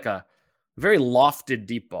it's a very lofted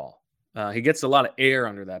deep ball. He gets a lot of air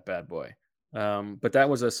under that bad boy. But that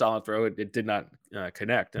was a solid throw. It did not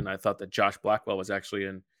connect. And I thought that Josh Blackwell was actually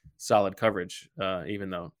in solid coverage,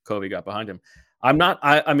 even though Covey got behind him.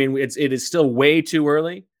 I mean, it is still way too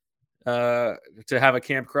early to have a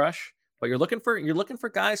camp crush, but you're looking for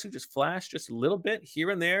guys who just flash just a little bit here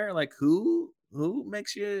and there. Like who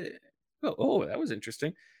makes you oh, that was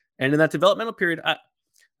interesting. And in that developmental period, I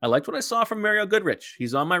liked what I saw from Mario Goodrich.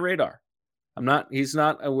 He's on my radar. We're not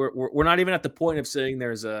even at the point of saying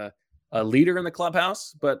there's a leader in the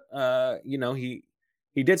clubhouse, but he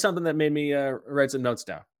did something that made me write some notes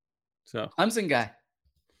down. So Clemson guy.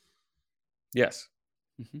 Yes.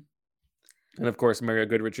 Mm-hmm. And of course, Mario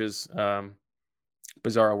Goodrich's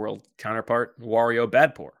Bizarro World counterpart, Wario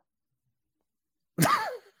Badpour. You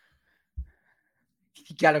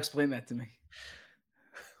got to explain that to me.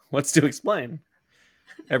 What's to explain?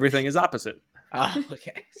 Everything is opposite. Oh,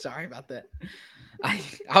 okay. Sorry about that. I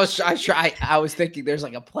was thinking there's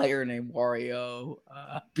like a player named Wario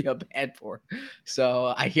Badpour.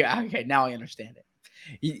 So okay, now I understand it.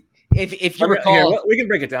 If you recall, we can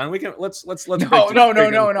break it down. Let's. No.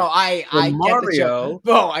 I Mario.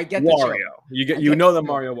 I get the Wario. You know the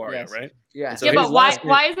Mario Wario, yes. right? Yeah. So but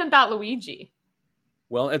why isn't that Luigi?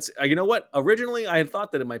 Well, it's you know what? Originally, I had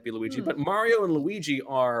thought that it might be Luigi, but Mario and Luigi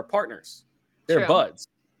are partners. They're buds.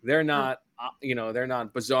 They're not. They're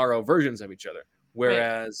not bizarro versions of each other.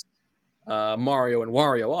 Whereas Mario and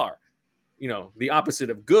Wario are. The opposite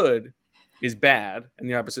of good is bad, and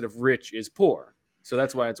the opposite of rich is poor. So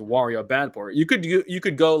that's why it's Wario Badpour. You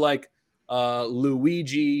could go like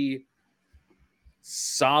Luigi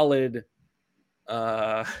solid.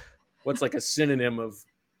 What's like a synonym of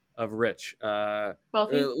rich?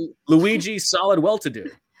 Luigi solid well-to-do.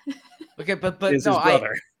 Okay, but no,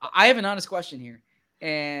 I have an honest question here,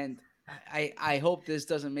 and I hope this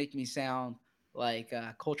doesn't make me sound like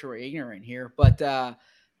culturally ignorant here. But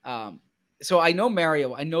so I know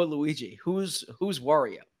Mario, I know Luigi. Who's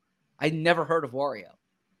Wario? I never heard of Wario.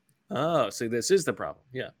 Oh, see, this is the problem.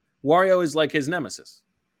 Yeah. Wario is like his nemesis.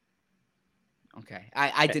 Okay.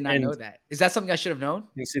 I did not know that. Is that something I should have known?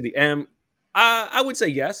 You see the M. I would say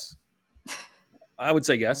yes. I would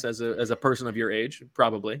say yes as a person of your age,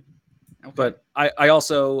 probably. Okay. But I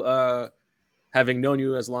also, having known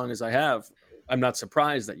you as long as I have, I'm not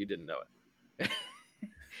surprised that you didn't know it.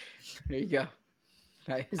 There you go.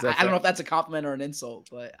 I don't know if that's a compliment or an insult,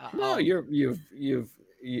 but no, you've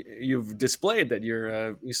displayed that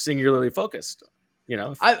you're singularly focused.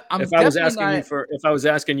 If I was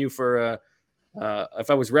asking you for if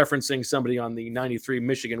I was referencing somebody on the '93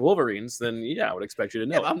 Michigan Wolverines, then yeah, I would expect you to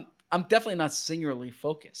know. I'm definitely not singularly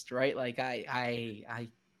focused, right? Like I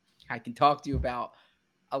can talk to you about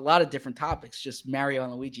a lot of different topics. Just Mario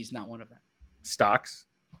and Luigi is not one of them. Stocks.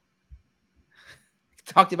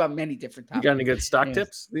 Talked about many different You topics. got any good stock Anyways,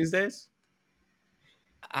 tips these days?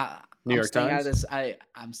 New I'm York staying out Times? of this.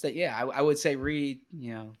 I'm staying. Yeah, I would say read,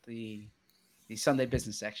 the Sunday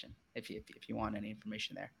business section if you want any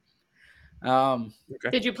information there. Okay.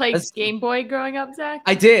 Did you play Game Boy growing up, Zach?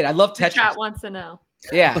 I did. I love The Tetris. chat wants to know.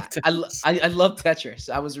 Yeah, I love Tetris.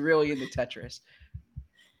 I was really into Tetris.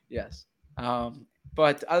 Yes.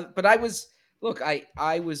 But I was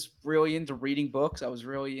I was really into reading books. I was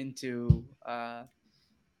really into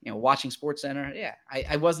watching Sports Center. Yeah,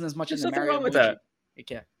 I wasn't as much There's into nothing Mario wrong with Luigi. that.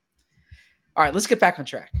 Okay. All right, let's get back on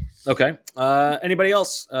track. Okay. Anybody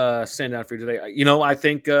else stand out for you today? I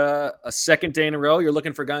think a second day in a row, you're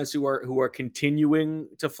looking for guys who are continuing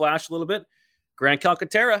to flash a little bit. Grant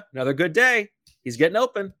Calcaterra, another good day. He's getting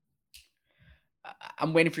open.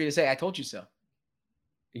 I'm waiting for you to say I told you so.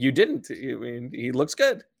 You didn't. I mean, he looks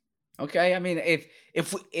good. Okay. I mean,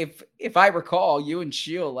 if I recall, you and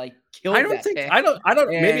Shield killed I don't that think pick. I don't.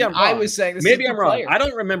 Maybe I'm wrong. I was saying this maybe is I'm the wrong. player. I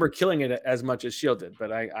don't remember killing it as much as Shield did,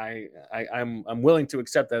 but I'm willing to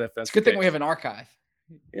accept that if that's It's a good the thing we case. have an archive.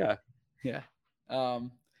 Yeah. Yeah.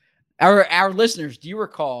 Our listeners, do you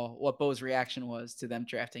recall what Bo's reaction was to them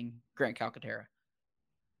drafting Grant Calcaterra?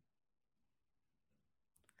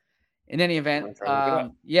 In any event,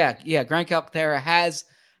 Grant Calcaterra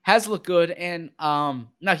has looked good, and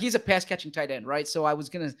now he's a pass catching tight end, right? So I was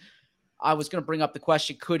gonna bring up the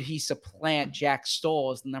question: could he supplant Jack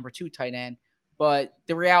Stoll as the number 2 tight end? But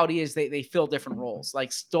the reality is they fill different roles.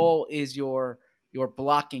 Like Stoll is your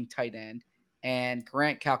blocking tight end, and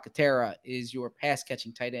Grant Calcaterra is your pass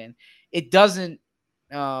catching tight end. It doesn't.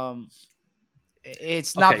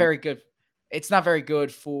 It's not very good. It's not very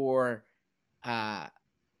good for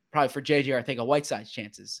probably for JJ. I think a Whiteside's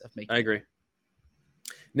chances of making. I agree.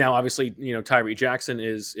 Now, obviously, Tyree Jackson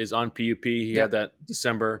is on PUP. He had that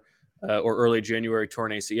December or early January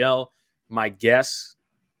torn ACL. My guess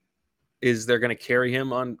is they're going to carry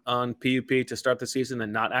him on PUP to start the season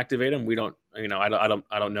and not activate him. We don't, I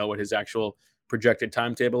don't know what his actual projected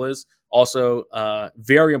timetable is. Also,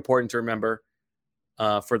 very important to remember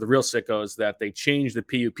for the real sickos that they changed the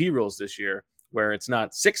PUP rules this year, where it's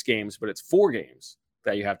not 6 games, but it's 4 games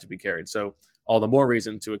that you have to be carried. So all the more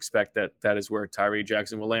reason to expect that is where Tyree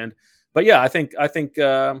Jackson will land. But yeah, I think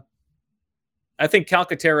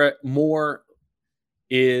Calcaterra more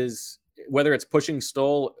is whether it's pushing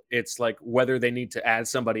Stoll, it's like whether they need to add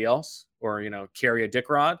somebody else or carry a dick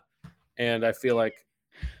rod. And I feel like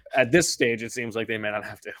at this stage, it seems like they may not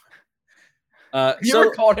have to. Have you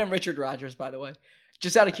ever called him Richard Rodgers, by the way?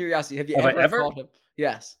 Just out of curiosity, have you ever called him?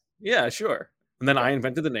 Yes. Yeah, sure. And then I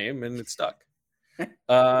invented the name and it stuck.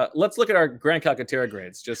 Let's look at our Grant Calcaterra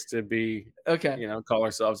grades just to be call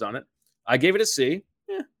ourselves on it. I gave it a C.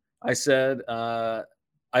 Yeah. I said I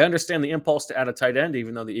understand the impulse to add a tight end,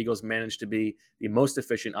 even though the Eagles managed to be the most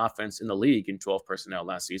efficient offense in the league in 12 personnel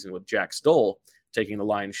last season, with Jack Stoll taking the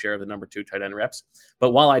lion's share of the number 2 tight end reps.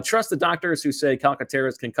 But while I trust the doctors who say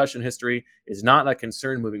Calcaterra's concussion history is not a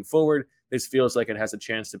concern moving forward, this feels like it has a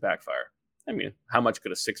chance to backfire. I mean, how much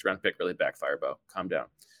could a 6th-round pick really backfire, Bo? Calm down.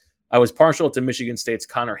 I was partial to Michigan State's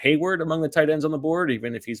Connor Hayward among the tight ends on the board,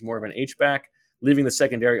 even if he's more of an H-back. Leaving the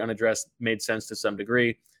secondary unaddressed made sense to some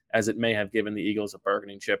degree, as it may have given the Eagles a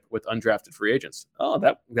bargaining chip with undrafted free agents. Oh,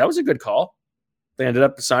 that was a good call. They ended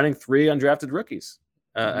up signing 3 undrafted rookies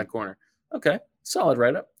at corner. Okay, solid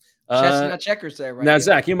write-up. Chestnut checkers there, right? Now,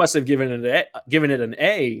 Zach, you must have given it an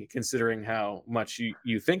A, considering how much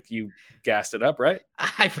you think you gassed it up, right?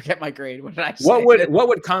 I forget my grade. What did I say? What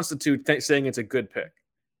would constitute saying it's a good pick?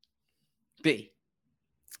 B.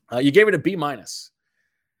 You gave it a B-.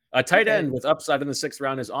 A tight end with upside in the 6th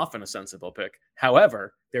round is often a sensible pick.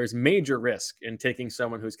 However, there's major risk in taking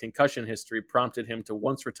someone whose concussion history prompted him to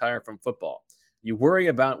once retire from football. You worry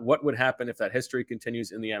about what would happen if that history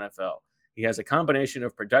continues in the NFL. He has a combination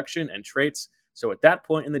of production and traits, so at that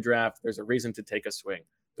point in the draft, there's a reason to take a swing.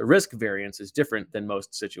 The risk variance is different than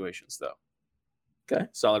most situations, though. Okay,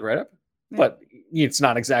 solid write-up. Yeah. But it's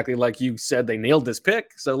not exactly like you said they nailed this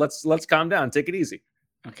pick, so let's calm down, take it easy.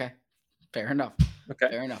 Okay, fair enough. Okay,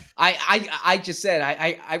 fair enough. I just said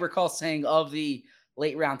I recall saying of the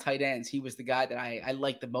late round tight ends, he was the guy that I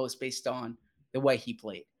liked the most based on the way he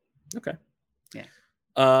played. Okay, yeah.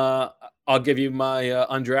 I'll give you my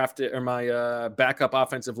undrafted or my backup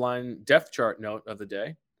offensive line depth chart note of the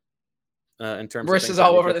day. in terms of Marissa's things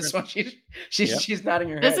all that over make this difference. one. She's nodding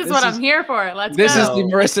her head. This is what I'm here for. Let's This go. is the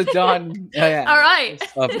Marissa Dunn. Yeah. All right.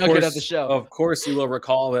 Nugget of the show. Of course, you will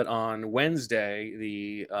recall that on Wednesday,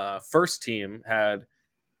 the first team had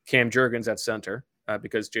Cam Jurgens at center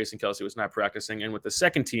because Jason Kelce was not practicing. And with the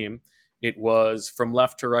second team, it was from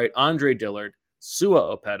left to right, Andre Dillard,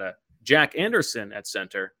 Sua Opeta, Jack Anderson at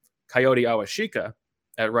center, Coyote Awashika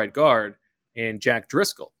at right guard, and Jack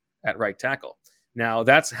Driscoll at right tackle. Now,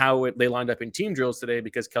 that's how they lined up in team drills today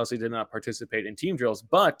because Kelce did not participate in team drills,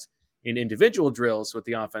 but in individual drills with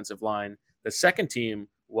the offensive line, the second team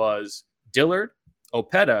was Dillard,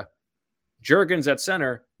 Opeta, Jurgens at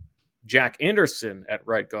center, Jack Anderson at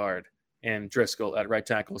right guard, and Driscoll at right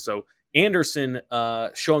tackle. So Anderson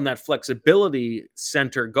showing that flexibility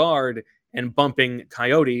center guard and bumping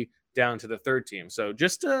Coyote down to the third team. So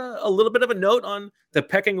just a little bit of a note on the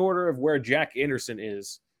pecking order of where Jack Anderson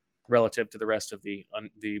is relative to the rest of the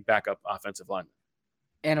backup offensive linemen.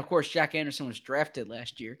 And of course, Jack Anderson was drafted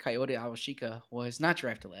last year. Coyote Awashika was not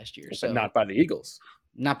drafted last year. But not by the Eagles.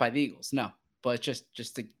 Not by the Eagles, no. But just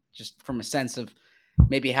from a sense of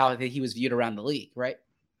maybe how he was viewed around the league, right?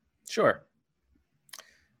 Sure.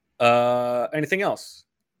 Anything else?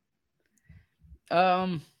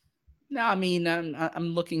 No, I mean,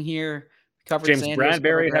 I'm looking here. James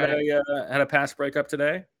Bradbury had a pass breakup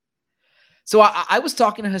today. So I was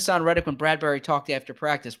talking to Hassan Reddick when Bradbury talked after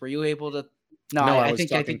practice. Were you able to? No, I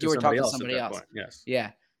think you were talking to somebody else. Yes.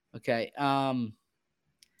 Yeah. Okay. I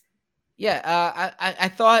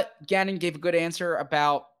thought Gannon gave a good answer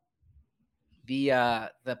about the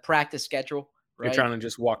practice schedule. Right? You're trying to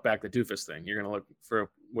just walk back the doofus thing. You're going to look for a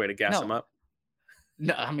way to gas him up.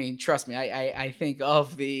 No, I mean, trust me. I think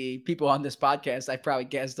of the people on this podcast, I probably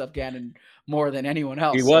gassed up Gannon more than anyone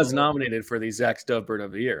else. He was nominated for the Zach Stubbs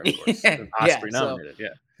of the Year, of course. Osprey nominated,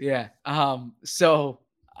 yeah.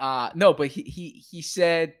 No, but he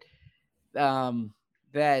said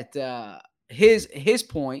that his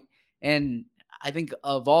point, and I think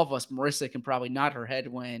of all of us, Marissa can probably nod her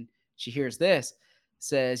head when she hears this,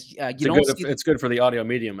 says it's good for the audio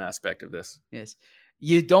medium aspect of this. Yes.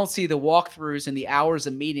 You don't see the walkthroughs and the hours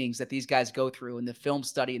of meetings that these guys go through in the film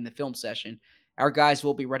study and the film session. Our guys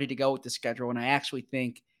will be ready to go with the schedule, and I actually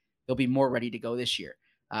think they'll be more ready to go this year.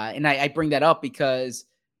 And I bring that up because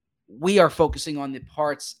we are focusing on the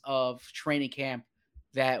parts of training camp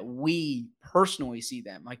that we personally see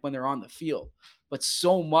them, like when they're on the field. But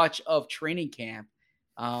so much of training camp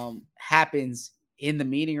happens in the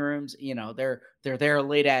meeting rooms. You know, they're there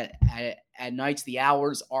late at nights. The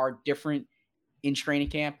hours are different in training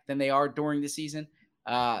camp than they are during the season.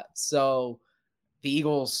 So the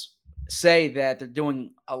Eagles say that they're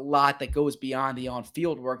doing a lot that goes beyond the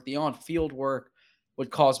on-field work. The on-field work would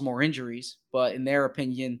cause more injuries, but in their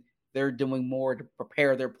opinion, they're doing more to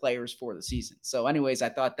prepare their players for the season. So anyways, I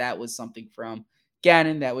thought that was something from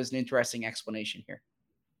Gannon. That was an interesting explanation here.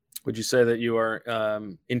 Would you say that you are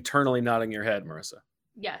internally nodding your head, Marissa?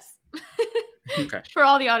 Yes. Okay. For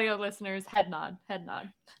all the audio listeners, head nod.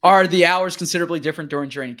 Are the hours considerably different during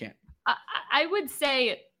training camp? I would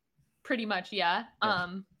say pretty much, yeah.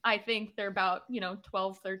 I think they're about,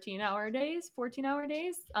 12, 13-hour days, 14-hour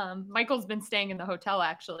days. Michael's been staying in the hotel,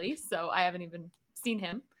 actually, so I haven't even seen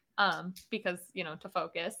him because, to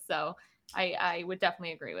focus. So I would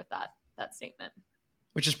definitely agree with that statement.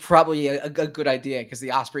 Which is probably a good idea because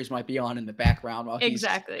the Ospreys might be on in the background while he's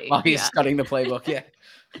studying the playbook. Yeah.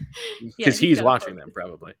 Because he's watching them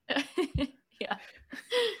probably. Yeah.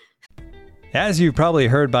 As you've probably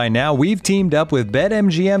heard by now, we've teamed up with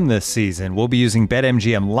BetMGM this season. We'll be using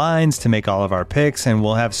BetMGM lines to make all of our picks, and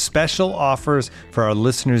we'll have special offers for our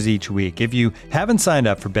listeners each week. If you haven't signed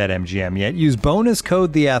up for BetMGM yet, use bonus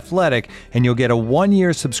code The Athletic, and you'll get a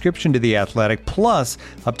 1-year subscription to The Athletic, plus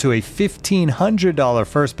up to a $1,500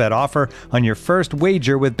 first bet offer on your first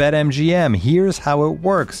wager with BetMGM. Here's how it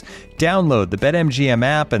works. Download the BetMGM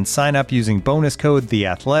app and sign up using bonus code The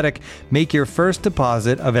Athletic. Make your first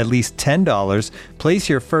deposit of at least $10. Place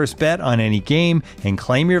your first bet on any game and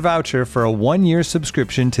claim your voucher for a 1-year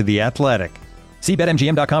subscription to The Athletic. See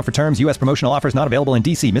BetMGM.com for terms. U.S. promotional offers not available in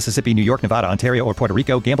D.C., Mississippi, New York, Nevada, Ontario, or Puerto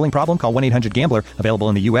Rico. Gambling problem? Call 1-800-GAMBLER. Available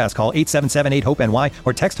in the U.S. Call 877-8-HOPE-NY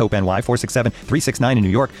or text HOPE-NY 467-369 in New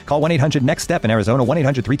York. Call 1-800-NEXT-STEP in Arizona.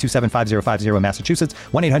 1-800-327-5050 in Massachusetts.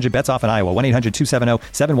 1-800-BETS-OFF in Iowa.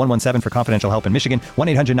 1-800-270-7117 for confidential help in Michigan.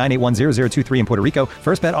 1-800-981-0023 in Puerto Rico.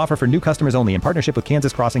 First bet offer for new customers only in partnership with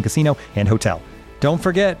Kansas Crossing Casino and Hotel. Don't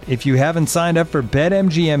forget, if you haven't signed up for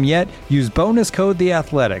BetMGM yet, use bonus code The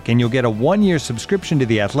Athletic, and you'll get a 1-year subscription to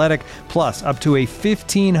The Athletic, plus up to a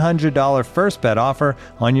 $1,500 first bet offer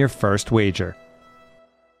on your first wager.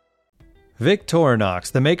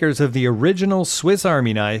 Victorinox, the makers of the original Swiss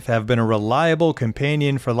Army knife, have been a reliable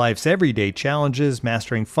companion for life's everyday challenges,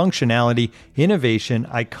 mastering functionality, innovation,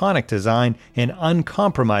 iconic design, and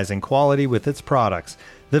uncompromising quality with its products.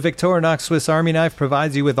 The Victorinox Swiss Army knife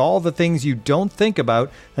provides you with all the things you don't think about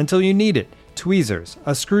until you need it. Tweezers,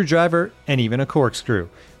 a screwdriver, and even a corkscrew.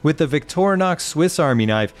 With the Victorinox Swiss Army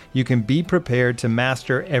knife, you can be prepared to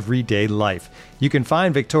master everyday life. You can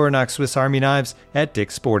find Victorinox Swiss Army knives at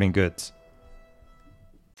Dick's Sporting Goods.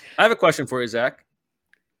 I have a question for you, Zach.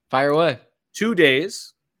 Fire away. 2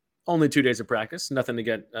 days, only 2 days of practice. Nothing to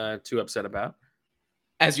get too upset about.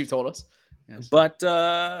 As you told us. Yes. But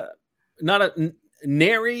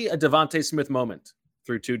nary a Devontae Smith moment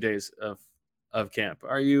through 2 days of camp.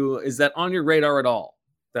 Is that on your radar at all?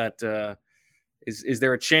 That is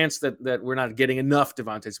there a chance that we're not getting enough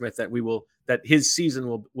Devontae Smith, that his season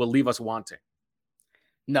will leave us wanting?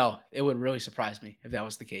 No, it would really surprise me if that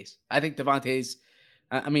was the case. I think Devontae's,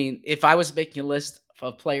 I mean, if I was making a list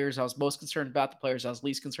of players I was most concerned about, the players I was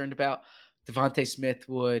least concerned about, Devontae Smith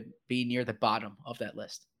would be near the bottom of that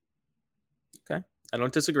list. Okay. I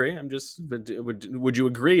don't disagree. I'm just, would you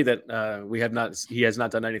agree that he has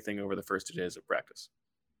not done anything over the first 2 days of practice?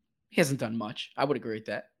 He hasn't done much. I would agree with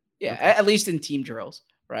that. Yeah. Okay. At least in team drills,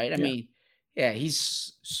 right? I mean, yeah,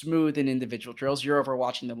 he's smooth in individual drills. You're over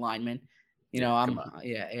watching the linemen,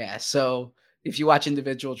 So if you watch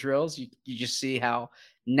individual drills, you just see how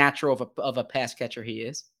natural of a pass catcher he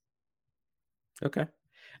is. Okay.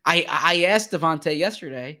 I asked Devontae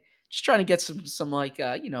yesterday, just trying to get some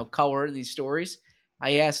color in these stories.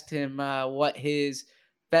 I asked him what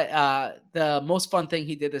the most fun thing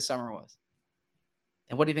he did this summer was.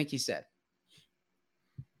 And what do you think he said?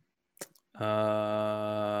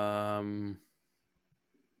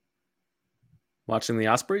 Watching the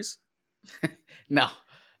Ospreys? No.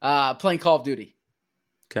 Playing Call of Duty.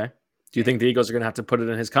 Okay. Do you think the Eagles are going to have to put it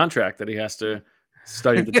in his contract that he has to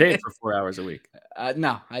study the tape for 4 hours a week?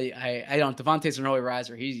 No, I don't. Devontae's an early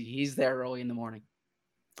riser. He's there early in the morning.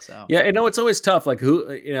 So yeah, it's always tough. Like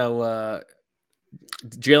Jalen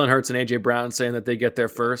Hurts and AJ Brown saying that they get there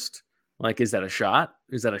first. Like, is that a shot?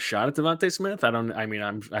 Is that a shot at Devontae Smith?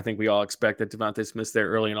 I think we all expect that Devontae Smith's there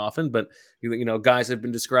early and often, but guys have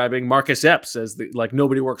been describing Marcus Epps as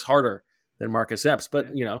nobody works harder than Marcus Epps, but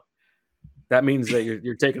that means that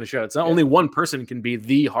you're taking a shot. It's not only one person can be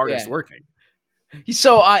the hardest working.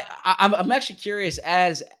 So I'm actually curious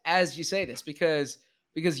as you say this because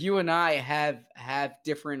you and I have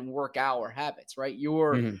different work hour habits, right?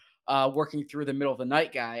 You're working through the middle of the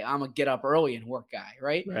night guy. I'm a get up early and work guy,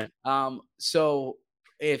 right? So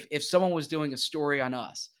if someone was doing a story on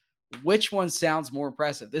us, which one sounds more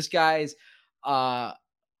impressive? This guy's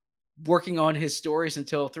working on his stories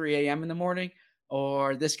until 3 a.m. in the morning,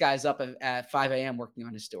 or this guy's up at 5 a.m. working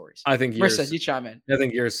on his stories? I think Marissa, you chime in. I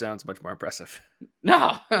think yours sounds much more impressive.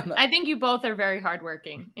 No. I think you both are very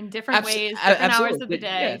hardworking in different ways, different hours of the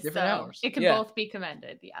day. Different hours. It can both be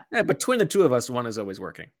commended. Yeah. Between the two of us, one is always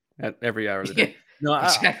working at every hour of the day. No,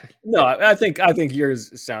 exactly. I think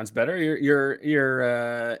yours sounds better. You're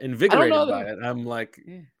invigorated by it. I'm like,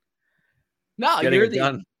 no, you're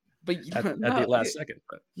done. But at the last second.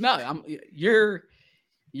 But. No,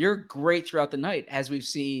 you're great throughout the night, as we've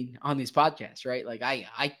seen on these podcasts, right? Like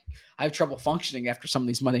I have trouble functioning after some of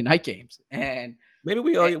these Monday night games, and maybe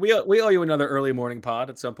we owe you another early morning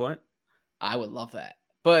pod at some point. I would love that,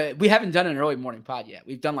 but we haven't done an early morning pod yet.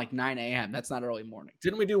 We've done like 9 a.m. That's not early morning.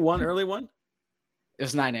 Didn't we do one early one? It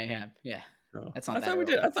was 9 a.m. Yeah, that's not. I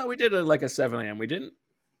thought we did like a 7 a.m. We didn't.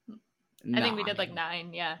 I think we did like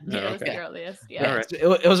 9. Yeah, it was the earliest. Yeah, right.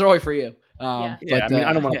 it was early for you. Yeah, but,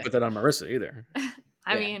 I don't want to put that on Marissa either.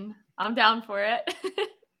 I mean, I'm down for it.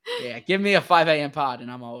 Yeah, give me a 5 a.m. pod,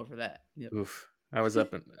 and I'm all over that. Yep. Oof, I was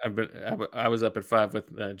up at 5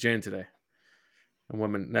 with Jane today.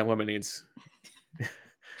 That woman needs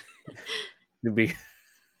to be.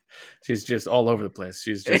 She's just all over the place.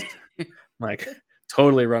 She's just like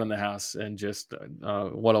totally running the house, and just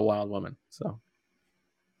what a wild woman. So.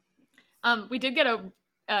 We did get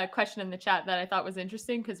a question in the chat that I thought was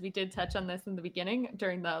interesting because we did touch on this in the beginning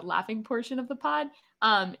during the laughing portion of the pod.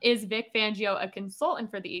 Is Vic Fangio a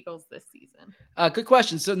consultant for the Eagles this season? Good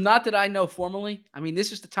question. So not that I know formally. I mean,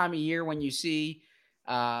 this is the time of year when you see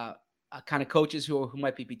kind of coaches who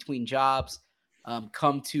might be between jobs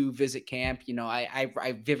come to visit camp.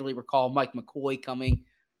 I vividly recall Mike McCoy coming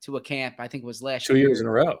to a camp. I think it was last 2 years in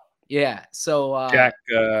a row. Yeah. So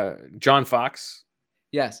John Fox.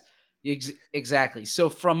 Yes. Exactly. So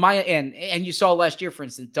from my end, and you saw last year, for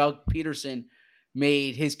instance, Doug Peterson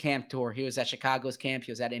made his camp tour. He was at Chicago's camp.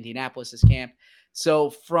 He was at Indianapolis's camp. So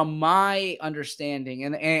from my understanding,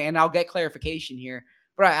 and I'll get clarification here,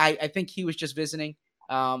 but I think he was just visiting.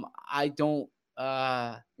 I don't.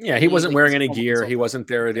 He wasn't wearing any gear. He wasn't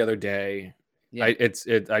there the other day. Yeah.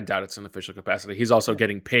 I doubt it's an official capacity. He's also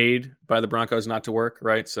getting paid by the Broncos not to work,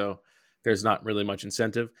 right? So there's not really much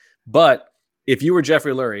incentive. But if you were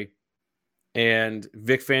Jeffrey Lurie and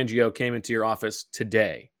Vic Fangio came into your office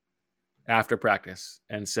today after practice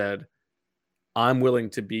and said, I'm willing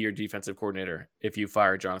to be your defensive coordinator if you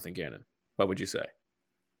fire Jonathan Gannon, what would you say?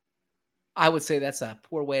 I would say that's a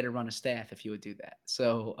poor way to run a staff if you would do that.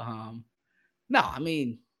 So, no, I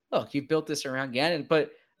mean, look, you built this around Gannon,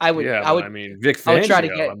 but I would, Vic Fangio. I would try to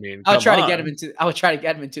get him into. I would try to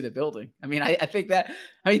get him into the building. I mean, I think that.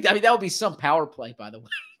 I mean, that would be some power play, by the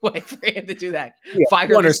way, for him to do that. Yeah,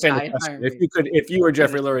 Fire understand if you were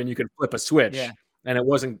Jeffrey Lurie and you could flip a switch, and it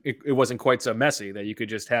wasn't quite so messy that you could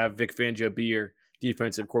just have Vic Fangio be your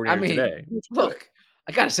defensive coordinator today. Look,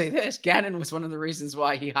 I got to say this: Gannon was one of the reasons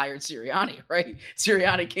why he hired Sirianni. Right?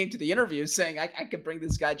 Sirianni came to the interview saying, "I could bring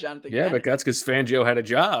this guy Jonathan." Yeah, Gannon. but that's because Fangio had a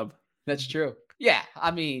job. That's true. Yeah, I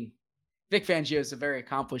mean, Vic Fangio is a very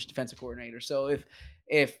accomplished defensive coordinator. So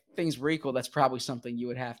if things were equal, that's probably something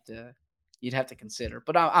you'd have to consider.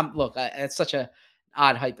 But it's such an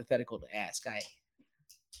odd hypothetical to ask.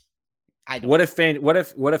 I don't. What if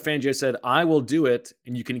Fangio said, "I will do it,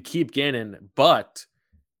 and you can keep Gannon, but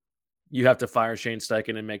you have to fire Shane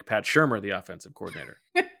Steichen and make Pat Shurmur the offensive coordinator"?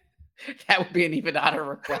 That would be an even odder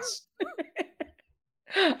request.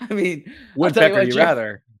 I mean, would Becker you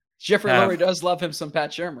rather? Jeffrey Lurie does love him some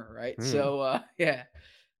Pat Shurmur, right? So yeah.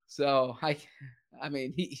 So I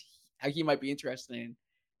mean he might be interested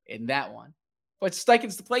in that one. But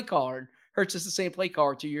Steichen's the play caller, and Hurts is the same play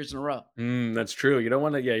caller 2 years in a row. That's true. You don't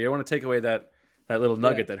want to take away that little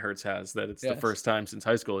nugget that Hurts has, that it's the first time since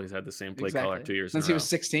high school he's had the same play caller 2 years since in a row. He was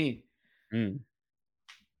 16.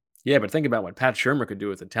 Yeah, but think about what Pat Shurmur could do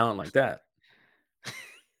with a talent like that.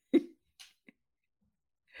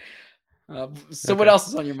 What else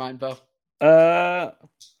is on your mind, Bo? I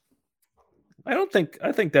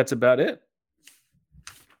think that's about it.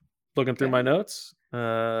 Looking through my notes.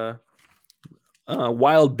 Wild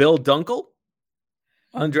Bill Dunkel,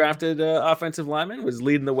 undrafted offensive lineman, was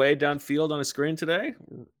leading the way downfield on a screen today.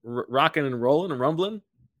 Rocking and rolling and rumbling.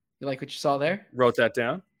 You like what you saw there? Wrote that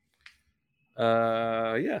down.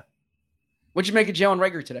 Yeah. What'd you make of Jalen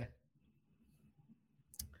Reagor today?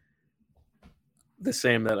 The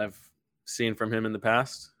same that I've seen from him in the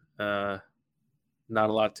past. Not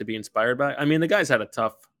a lot to be inspired by. I mean, the guy's had a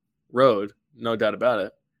tough road, no doubt about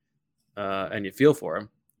it. And you feel for him.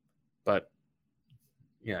 But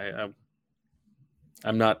yeah,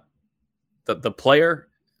 I'm not the player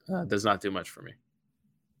does not do much for me.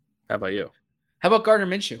 How about you? How about Gardner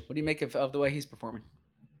Minshew? What do you make of the way he's performing?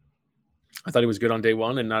 I thought he was good on day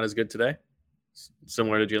one and not as good today.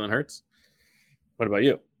 Similar to Jalen Hurts. What about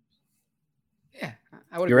you? Yeah,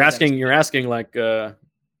 I would. You're asking like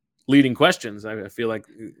leading questions. I feel like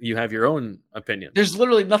you have your own opinion. There's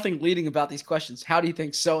literally nothing leading about these questions. How do you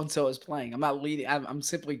think so and so is playing? I'm not leading. I'm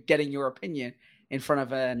simply getting your opinion in front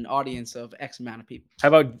of an audience of X amount of people. How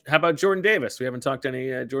about Jordan Davis? We haven't talked to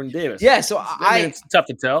any Jordan Davis. Yeah, so it's tough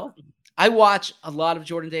to tell. I watch a lot of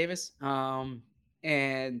Jordan Davis,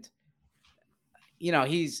 and you know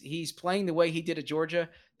he's playing the way he did at Georgia.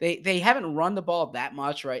 They haven't run the ball that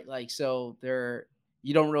much, right? Like so,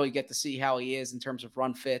 you don't really get to see how he is in terms of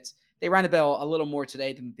run fits. They ran the ball a little more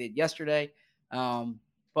today than they did yesterday.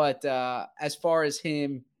 But as far as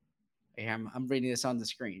him, I'm reading this on the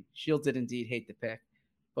screen. Shields did indeed hate the pick.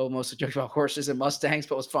 Bo mostly joked about horses and Mustangs,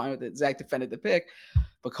 but was fine with it. Zach defended the pick.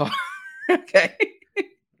 Okay.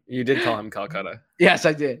 You did call him Calcutta. Yes,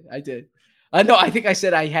 I did. No, I think I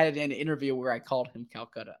said I had an interview where I called him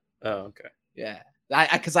Calcutta. Oh, okay. Yeah.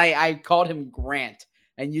 Because I called him Grant,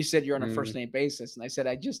 and you said you're on a first name basis, and I said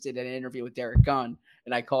I just did an interview with Derek Gunn,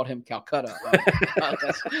 and I called him Calcutta.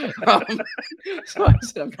 So I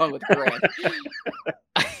said I'm going with Grant.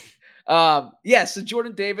 So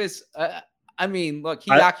Jordan Davis. I mean, look,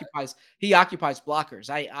 he occupies blockers.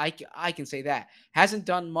 I can say that. Hasn't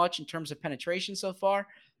done much in terms of penetration so far,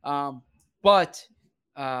 but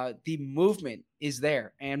the movement is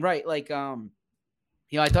there. And right, like I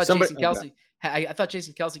thought Jason Kelce. I thought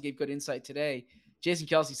Jason Kelce gave good insight today. Jason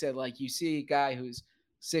Kelce said, like, you see a guy who's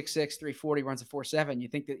 6'6", 340, runs a 4.7. You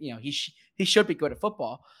think that, he should be good at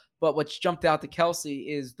football. But what's jumped out to Kelce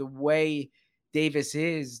is the way Davis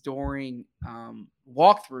is during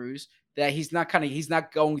walkthroughs that he's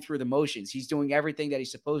not going through the motions. He's doing everything that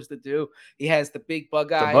he's supposed to do. He has the big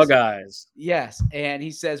bug eyes. The bug eyes. Yes. And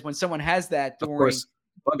he says when someone has that during, of course,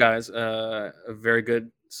 Bug Eyes, a very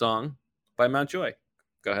good song by Mountjoy.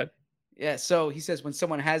 Go ahead. Yeah. So he says when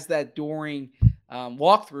someone has that during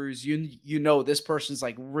walkthroughs, you know this person's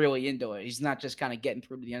like really into it. He's not just kind of getting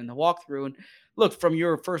through to the end of the walkthrough. And look, from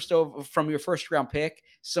your first round pick,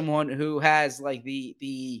 someone who has like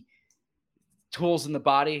the tools in the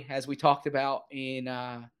body, as we talked about in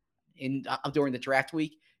during the draft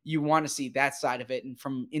week, you want to see that side of it. And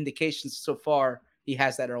from indications so far, he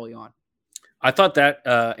has that early on. I thought that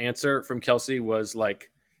answer from Kelsey was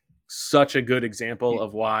like such a good example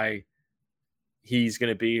of why he's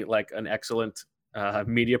going to be like an excellent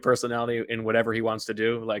media personality in whatever he wants to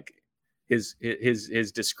do. Like his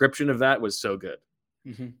description of that was so good.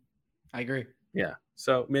 Mm-hmm. I agree. Yeah.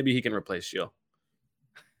 So maybe he can replace Sheil.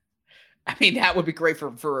 I mean, that would be great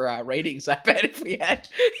for ratings. I bet if we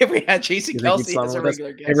had Jason Kelsey as a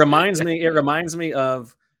regular guest. It reminds me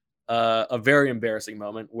of a very embarrassing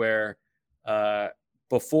moment where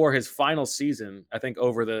before his final season, I think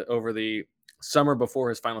over the summer before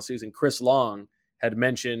his final season, Chris Long had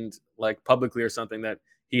mentioned like publicly or something that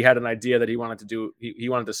he had an idea that he wanted to do. He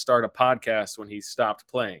wanted to start a podcast when he stopped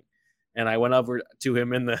playing. And I went over to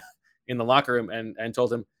him in the locker room and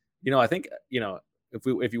told him, I think,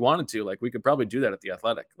 if you wanted to, like, we could probably do that at the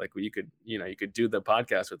Athletic. Like you could do the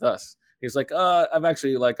podcast with us. He's like, I've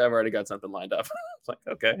already got something lined up. It's like,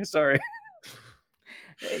 okay, sorry.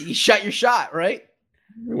 You shot your shot, right?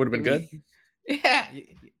 It would have been good. Yeah.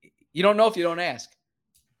 You don't know if you don't ask.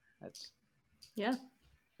 That's yeah.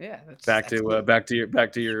 That's back to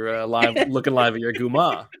your live looking live at your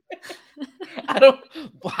guma. I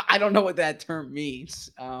don't know what that term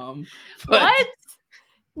means. What?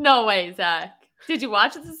 No way, Zach. Did you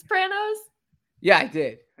watch The Sopranos? Yeah, I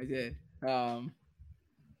did.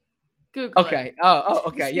 Google. Okay. It. Oh,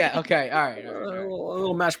 okay. Yeah. Okay. All right. A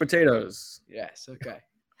little mashed potatoes. Yes. Okay.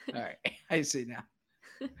 All right. I see now.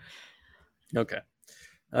 Okay.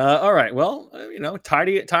 All right. Well,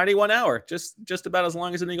 tidy 1 hour, just about as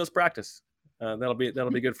long as an Eagles practice. That'll be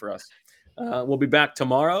good for us. We'll be back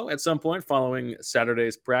tomorrow at some point following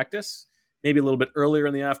Saturday's practice, maybe a little bit earlier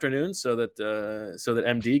in the afternoon, so that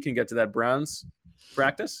MD can get to that Browns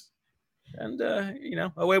practice, and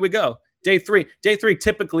away we go. Day three,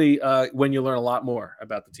 typically when you learn a lot more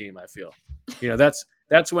about the team. I feel,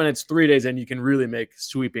 that's when it's 3 days and you can really make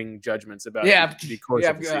sweeping judgments about the course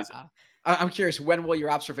of the season. I'm curious, when will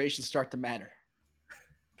your observations start to matter?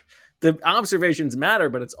 The observations matter,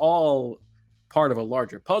 but it's all part of a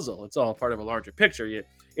larger puzzle. It's all part of a larger picture.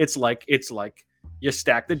 It's like you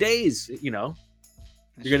stack the days. You're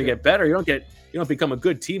going to get better. You don't become a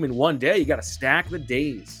good team in one day. You got to stack the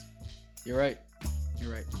days. You're right.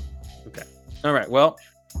 Okay. All right. Well,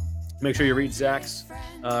 make sure you read Zach's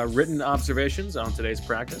written observations on today's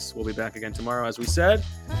practice. We'll be back again tomorrow, as we said.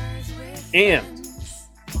 And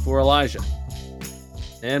for Elijah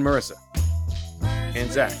and Marissa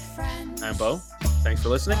and Zach, I'm Bo. Thanks for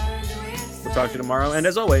listening. We'll talk to you tomorrow. And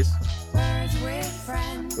as always,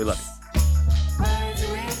 we love you.